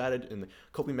therapies and the strategy and the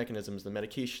coping mechanisms, the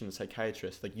medication, the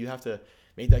psychiatrist. Like, you have to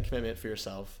make that commitment for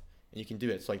yourself, and you can do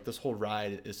it. So like, this whole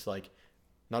ride is like,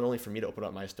 not only for me to open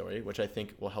up my story, which I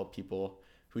think will help people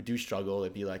who do struggle to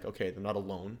be like, okay, they're not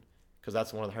alone. Because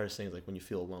that's one of the hardest things, like when you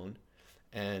feel alone.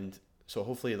 And so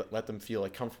hopefully let them feel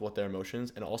like comfortable with their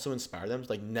emotions, and also inspire them to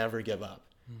like never give up.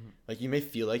 Mm-hmm. Like, you may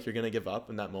feel like you're going to give up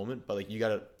in that moment, but like, you got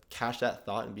to catch that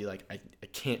thought and be like, I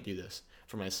can't do this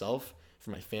for myself, for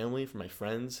my family, for my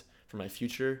friends, for my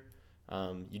future.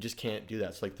 You just can't do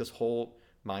that. So like, this whole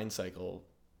Mind Cycle,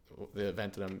 the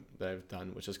event that I've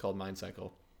done, which is called Mind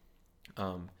Cycle,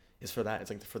 is for that. It's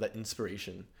like for that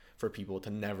inspiration for people to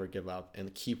never give up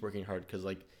and keep working hard, because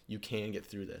like, you can get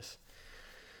through this.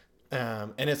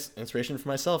 And it's inspiration for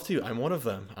myself too. I'm one of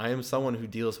them. I am someone who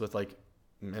deals with like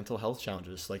mental health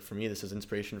challenges. Like, for me, this is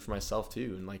inspiration for myself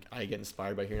too. And like, I get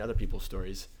inspired by hearing other people's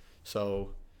stories.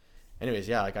 So anyways,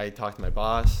 yeah, like, I talked to my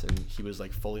boss, and he was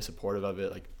like fully supportive of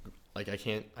it. Like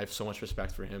I have so much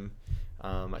respect for him.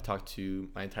 I talked to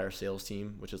my entire sales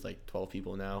team, which is like 12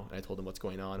 people now. And I told them what's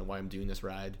going on and why I'm doing this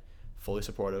ride. Fully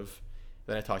supportive.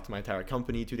 Then I talked to my entire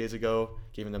company 2 days ago,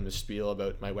 giving them the spiel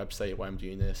about my website, why I'm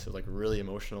doing this. It was like really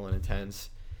emotional and intense.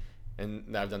 And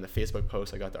now I've done the Facebook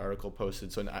post. I got the article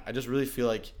posted. So I just really feel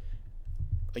like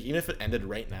even if it ended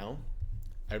right now,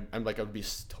 I'm like, I would be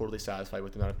totally satisfied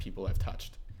with the amount of people I've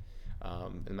touched,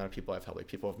 and the amount of people I've helped. Like,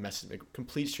 people have messaged, like,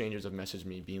 complete strangers have messaged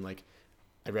me being like,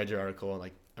 I read your article and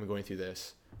like, I'm going through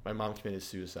this. My mom committed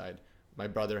suicide. My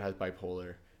brother has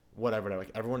bipolar. Whatever.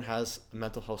 Like, everyone has a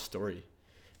mental health story.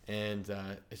 And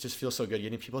it just feels so good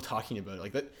getting people talking about it.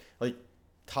 Like, that, like,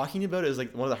 talking about it is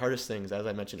like one of the hardest things, as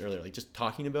I mentioned earlier. Like, just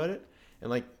talking about it, and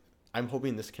like, I'm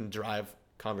hoping this can drive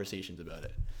conversations about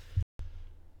it.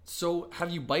 So,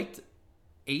 have you biked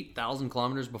 8,000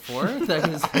 kilometers before?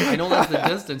 I know that's the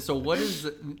distance. So, what's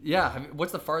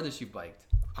the farthest you've biked?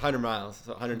 100 miles,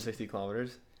 so 160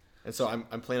 kilometers. And so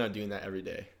I'm planning on doing that every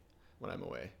day when I'm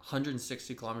away.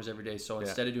 160 kilometers every day. So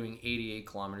instead of doing 88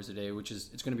 kilometers a day,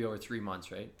 it's going to be over 3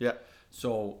 months, right? Yeah.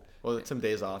 So, well, some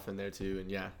days off in there too,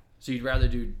 and yeah. So you'd rather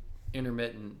do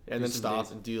intermittent, and then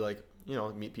stop and do like,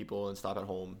 meet people and stop at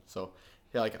home. So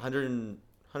yeah, like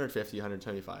 150,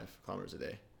 125 kilometers a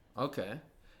day. Okay.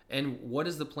 And what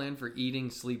is the plan for eating,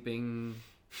 sleeping?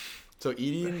 So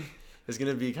eating is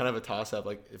going to be kind of a toss-up.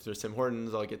 Like, if there's Tim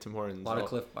Hortons, I'll get Tim Hortons. A lot of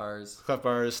Cliff Bars. Cliff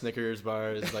Bars, Snickers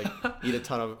bars, like drink a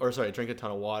ton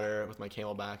of water with my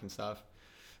Camelback and stuff.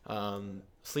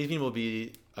 Sleeping will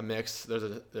be a mix.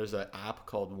 There's an app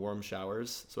called Warm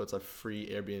Showers. So it's a free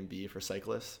Airbnb for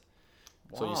cyclists.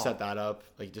 Wow. So you set that up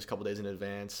like just a couple days in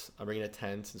advance. I'm bringing a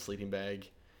tent and sleeping bag,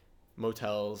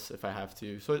 motels if I have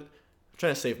to. So I'm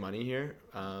trying to save money here.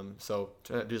 So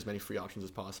trying to do as many free options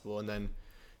as possible. And then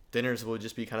dinners will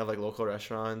just be kind of like local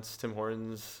restaurants, Tim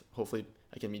Hortons. Hopefully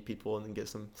I can meet people and then get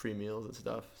some free meals and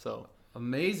stuff. So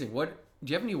amazing.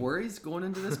 Do you have any worries going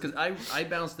into this? Because I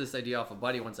bounced this idea off a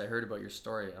buddy once I heard about your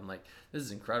story. I'm like, this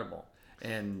is incredible.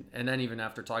 And then even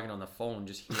after talking on the phone,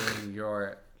 just hearing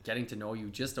your getting to know you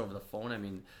just over the phone. I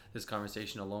mean, this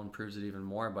conversation alone proves it even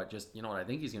more. But just, you know what, I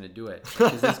think he's going to do it.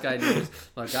 Because this guy knows,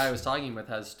 the guy I was talking with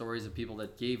has stories of people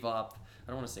that gave up. I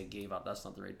don't want to say gave up. That's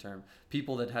not the right term.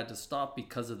 People that had to stop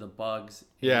because of the bugs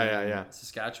in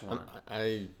Saskatchewan.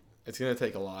 It's going to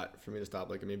take a lot for me to stop,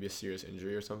 like maybe a serious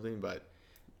injury or something. But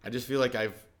I just feel like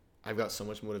I've got so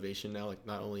much motivation now, like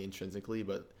not only intrinsically,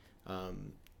 but,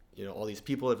 you know, all these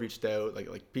people have reached out,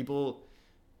 like people,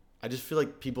 I just feel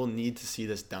like people need to see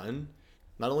this done,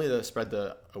 not only to spread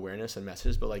the awareness and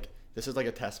message, but like this is like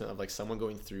a testament of like someone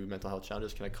going through mental health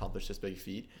challenges can accomplish this big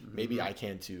feat. Mm-hmm. Maybe I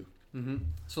can too. Mm-hmm.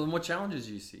 So then what challenges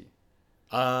do you see?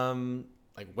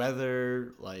 Like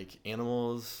weather, like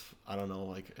animals. I don't know.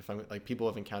 Like if I'm like people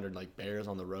have encountered like bears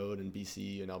on the road in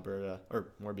BC and Alberta or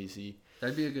more BC.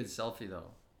 That'd be a good selfie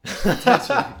though.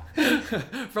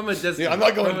 From a distance. Yeah, I'm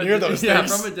not going near those things. Yeah,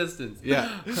 from a distance.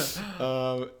 Yeah.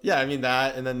 Yeah, I mean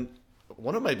that, and then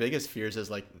one of my biggest fears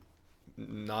is like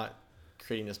not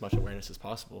creating as much awareness as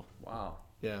possible. Wow.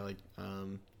 Yeah, like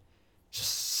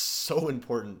just so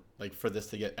important like for this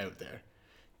to get out there.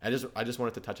 I just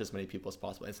want it to touch as many people as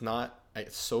possible. It's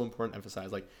so important to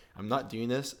emphasize like I'm not doing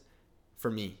this for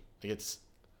me. Like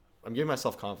I'm giving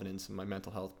myself confidence in my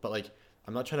mental health, but like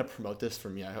I'm not trying to promote this for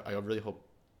me. I really hope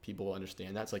people will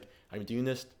understand that. It's like I'm doing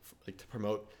this like to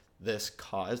promote this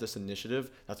cause, this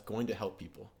initiative that's going to help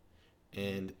people.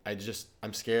 And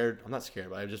I'm scared. I'm not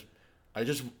scared, but I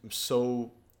just am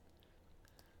so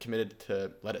committed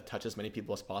to let it touch as many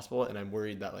people as possible, and I'm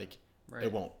worried that like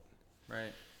it won't.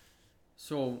 Right.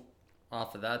 So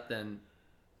off of that then,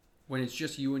 when it's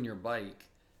just you and your bike,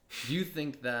 do you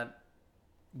think that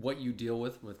what you deal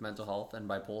with mental health and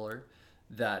bipolar,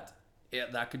 that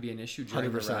could be an issue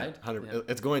during 100%, the ride? 100%. Yeah.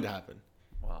 It's going to happen.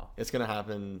 Wow. It's going to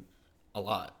happen a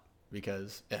lot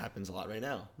because it happens a lot right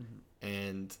now.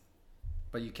 Mm-hmm.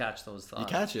 But you catch those thoughts. You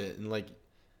catch it and like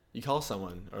you call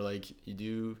someone or like you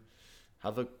do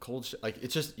have a cold like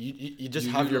it's just you just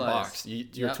have your box,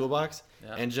 your toolbox,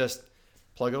 and just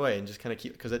plug away and just kind of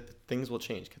keep, because things will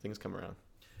change, things come around.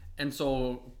 And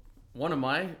so one of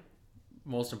my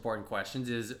most important questions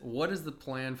is, what is the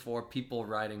plan for people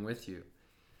riding with you?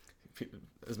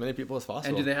 As many people as possible.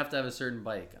 And do they have to have a certain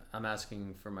bike? I'm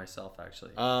asking for myself,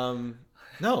 actually.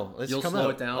 No, let's You'll come slow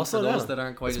out. it down I'll for those that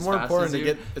aren't quite as fast as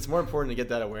you. It's more important to get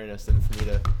that awareness than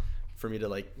for me to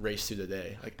like race through the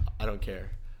day. Like I don't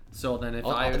care. So then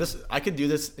I could do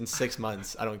this in 6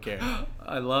 months. I don't care.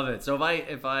 I love it. So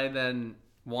if I then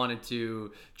wanted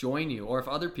to join you, or if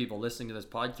other people listening to this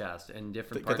podcast in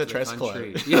different parts of the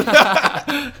country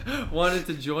wanted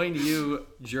to join you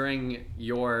during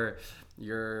your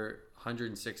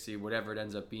 160, whatever it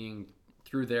ends up being,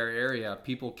 through their area,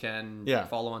 people can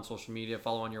follow on social media,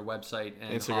 follow on your website,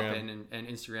 and Instagram. Hop in and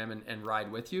Instagram and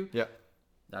ride with you. Yeah.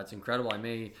 That's incredible. I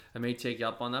may take you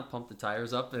up on that, pump the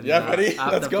tires up, and buddy,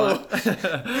 let's go.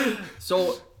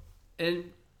 So,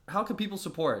 and how can people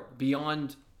support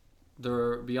beyond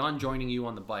joining you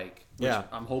on the bike, which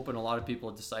I'm hoping a lot of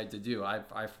people decide to do. I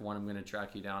for one, I'm going to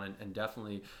track you down and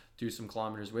definitely do some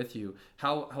kilometers with you.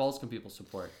 How else can people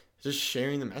support? Just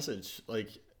sharing the message. Like,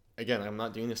 again, I'm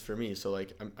not doing this for me. So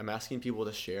like, I'm asking people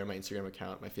to share my Instagram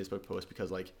account, my Facebook post, because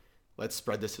like, let's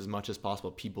spread this as much as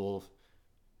possible. People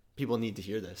need to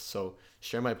hear this. So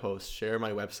share my post, share my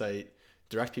website,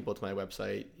 direct people to my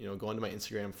website, you know, go onto my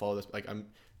Instagram, follow this. Like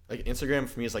Instagram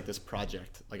for me is like this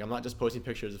project. Like I'm not just posting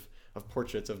pictures of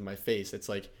portraits of my face. It's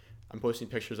like I'm posting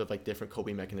pictures of like different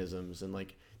coping mechanisms and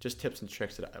like just tips and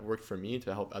tricks that worked for me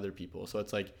to help other people. So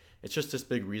it's like, it's just this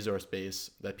big resource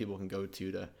base that people can go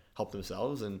to help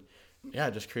themselves, and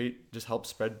just help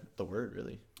spread the word,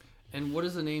 really. And what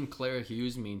does the name Clara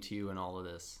Hughes mean to you in all of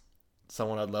this?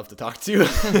 Someone I'd love to talk to.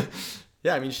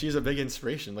 Yeah, I mean, she's a big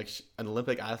inspiration. Like an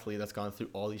Olympic athlete that's gone through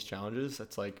all these challenges.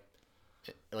 That's like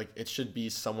it should be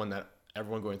someone that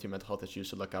everyone going through mental health issues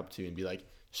should look up to and be like,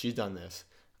 she's done this,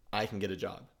 I can get a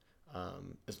job.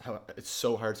 It's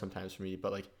so hard sometimes for me,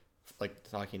 but like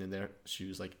talking in their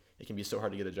shoes, like it can be so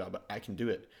hard to get a job, but I can do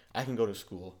it. I can go to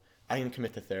school. I can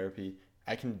commit to therapy.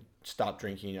 I can stop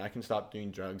drinking. I can stop doing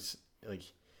drugs. Like,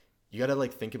 you gotta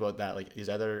like think about that, like these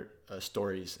other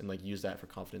stories, and like use that for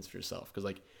confidence for yourself, because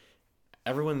like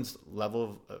everyone's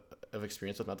level of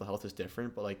experience with mental health is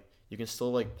different, but like you can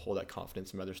still like pull that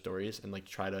confidence from other stories and like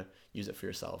try to use it for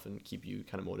yourself and keep you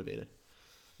kind of motivated.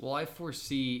 Well, I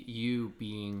foresee you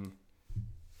being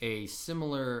a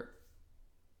similar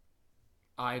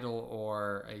idol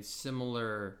or a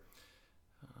similar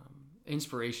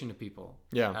inspiration to people,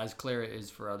 as Clara is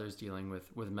for others dealing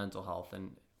with mental health.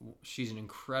 And she's an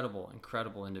incredible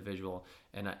individual,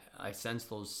 and I sense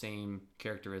those same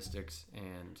characteristics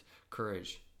and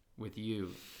courage with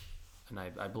you. And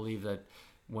I believe that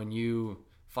when you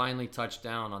finally touch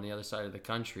down on the other side of the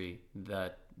country,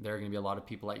 that there are going to be a lot of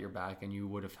people at your back, and you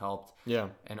would have helped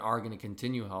and are going to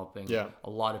continue helping a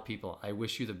lot of people. I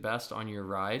wish you the best on your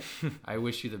ride. I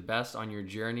wish you the best on your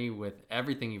journey with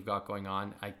everything you've got going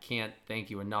on. I can't thank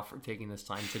you enough for taking this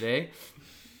time today.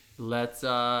 Let's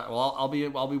I'll be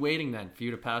waiting then for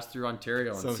you to pass through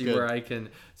Ontario and see where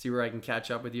I can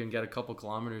catch up with you and get a couple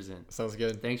kilometers in. Sounds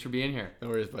good. Thanks for being here. No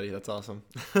worries, buddy. That's awesome.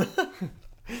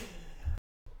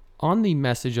 On the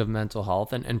message of mental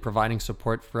health and providing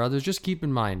support for others, just keep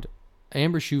in mind,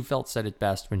 Amber Schufelt said it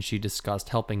best when she discussed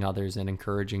helping others and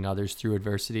encouraging others through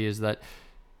adversity, is that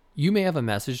you may have a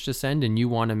message to send and you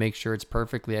want to make sure it's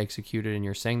perfectly executed and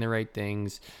you're saying the right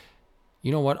things.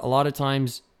 You know what? A lot of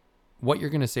times what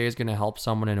you're going to say is going to help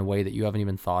someone in a way that you haven't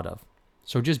even thought of.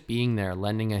 So just being there,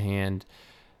 lending a hand,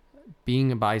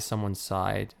 being by someone's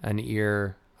side, an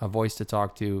ear, a voice to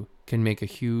talk to, can make a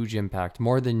huge impact,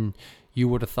 more than you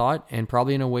would have thought, and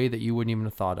probably in a way that you wouldn't even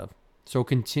have thought of. So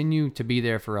continue to be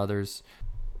there for others.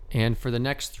 And for the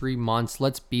next 3 months,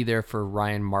 let's be there for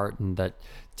Ryan Martin, that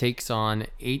takes on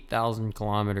 8,000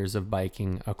 kilometers of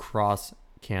biking across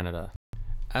Canada.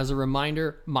 As a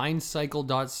reminder,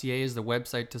 mindcycle.ca is the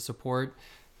website to support.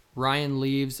 Ryan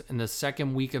leaves in the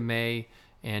second week of May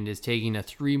and is taking a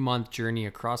 3-month journey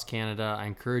across Canada. I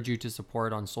encourage you to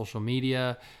support on social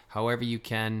media, however you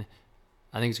can.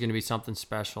 I think it's going to be something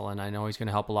special, and I know he's going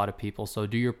to help a lot of people. So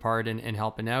do your part in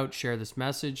helping out. Share this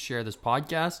message, share this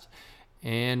podcast,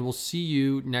 and we'll see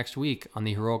you next week on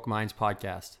the Heroic Minds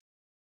podcast.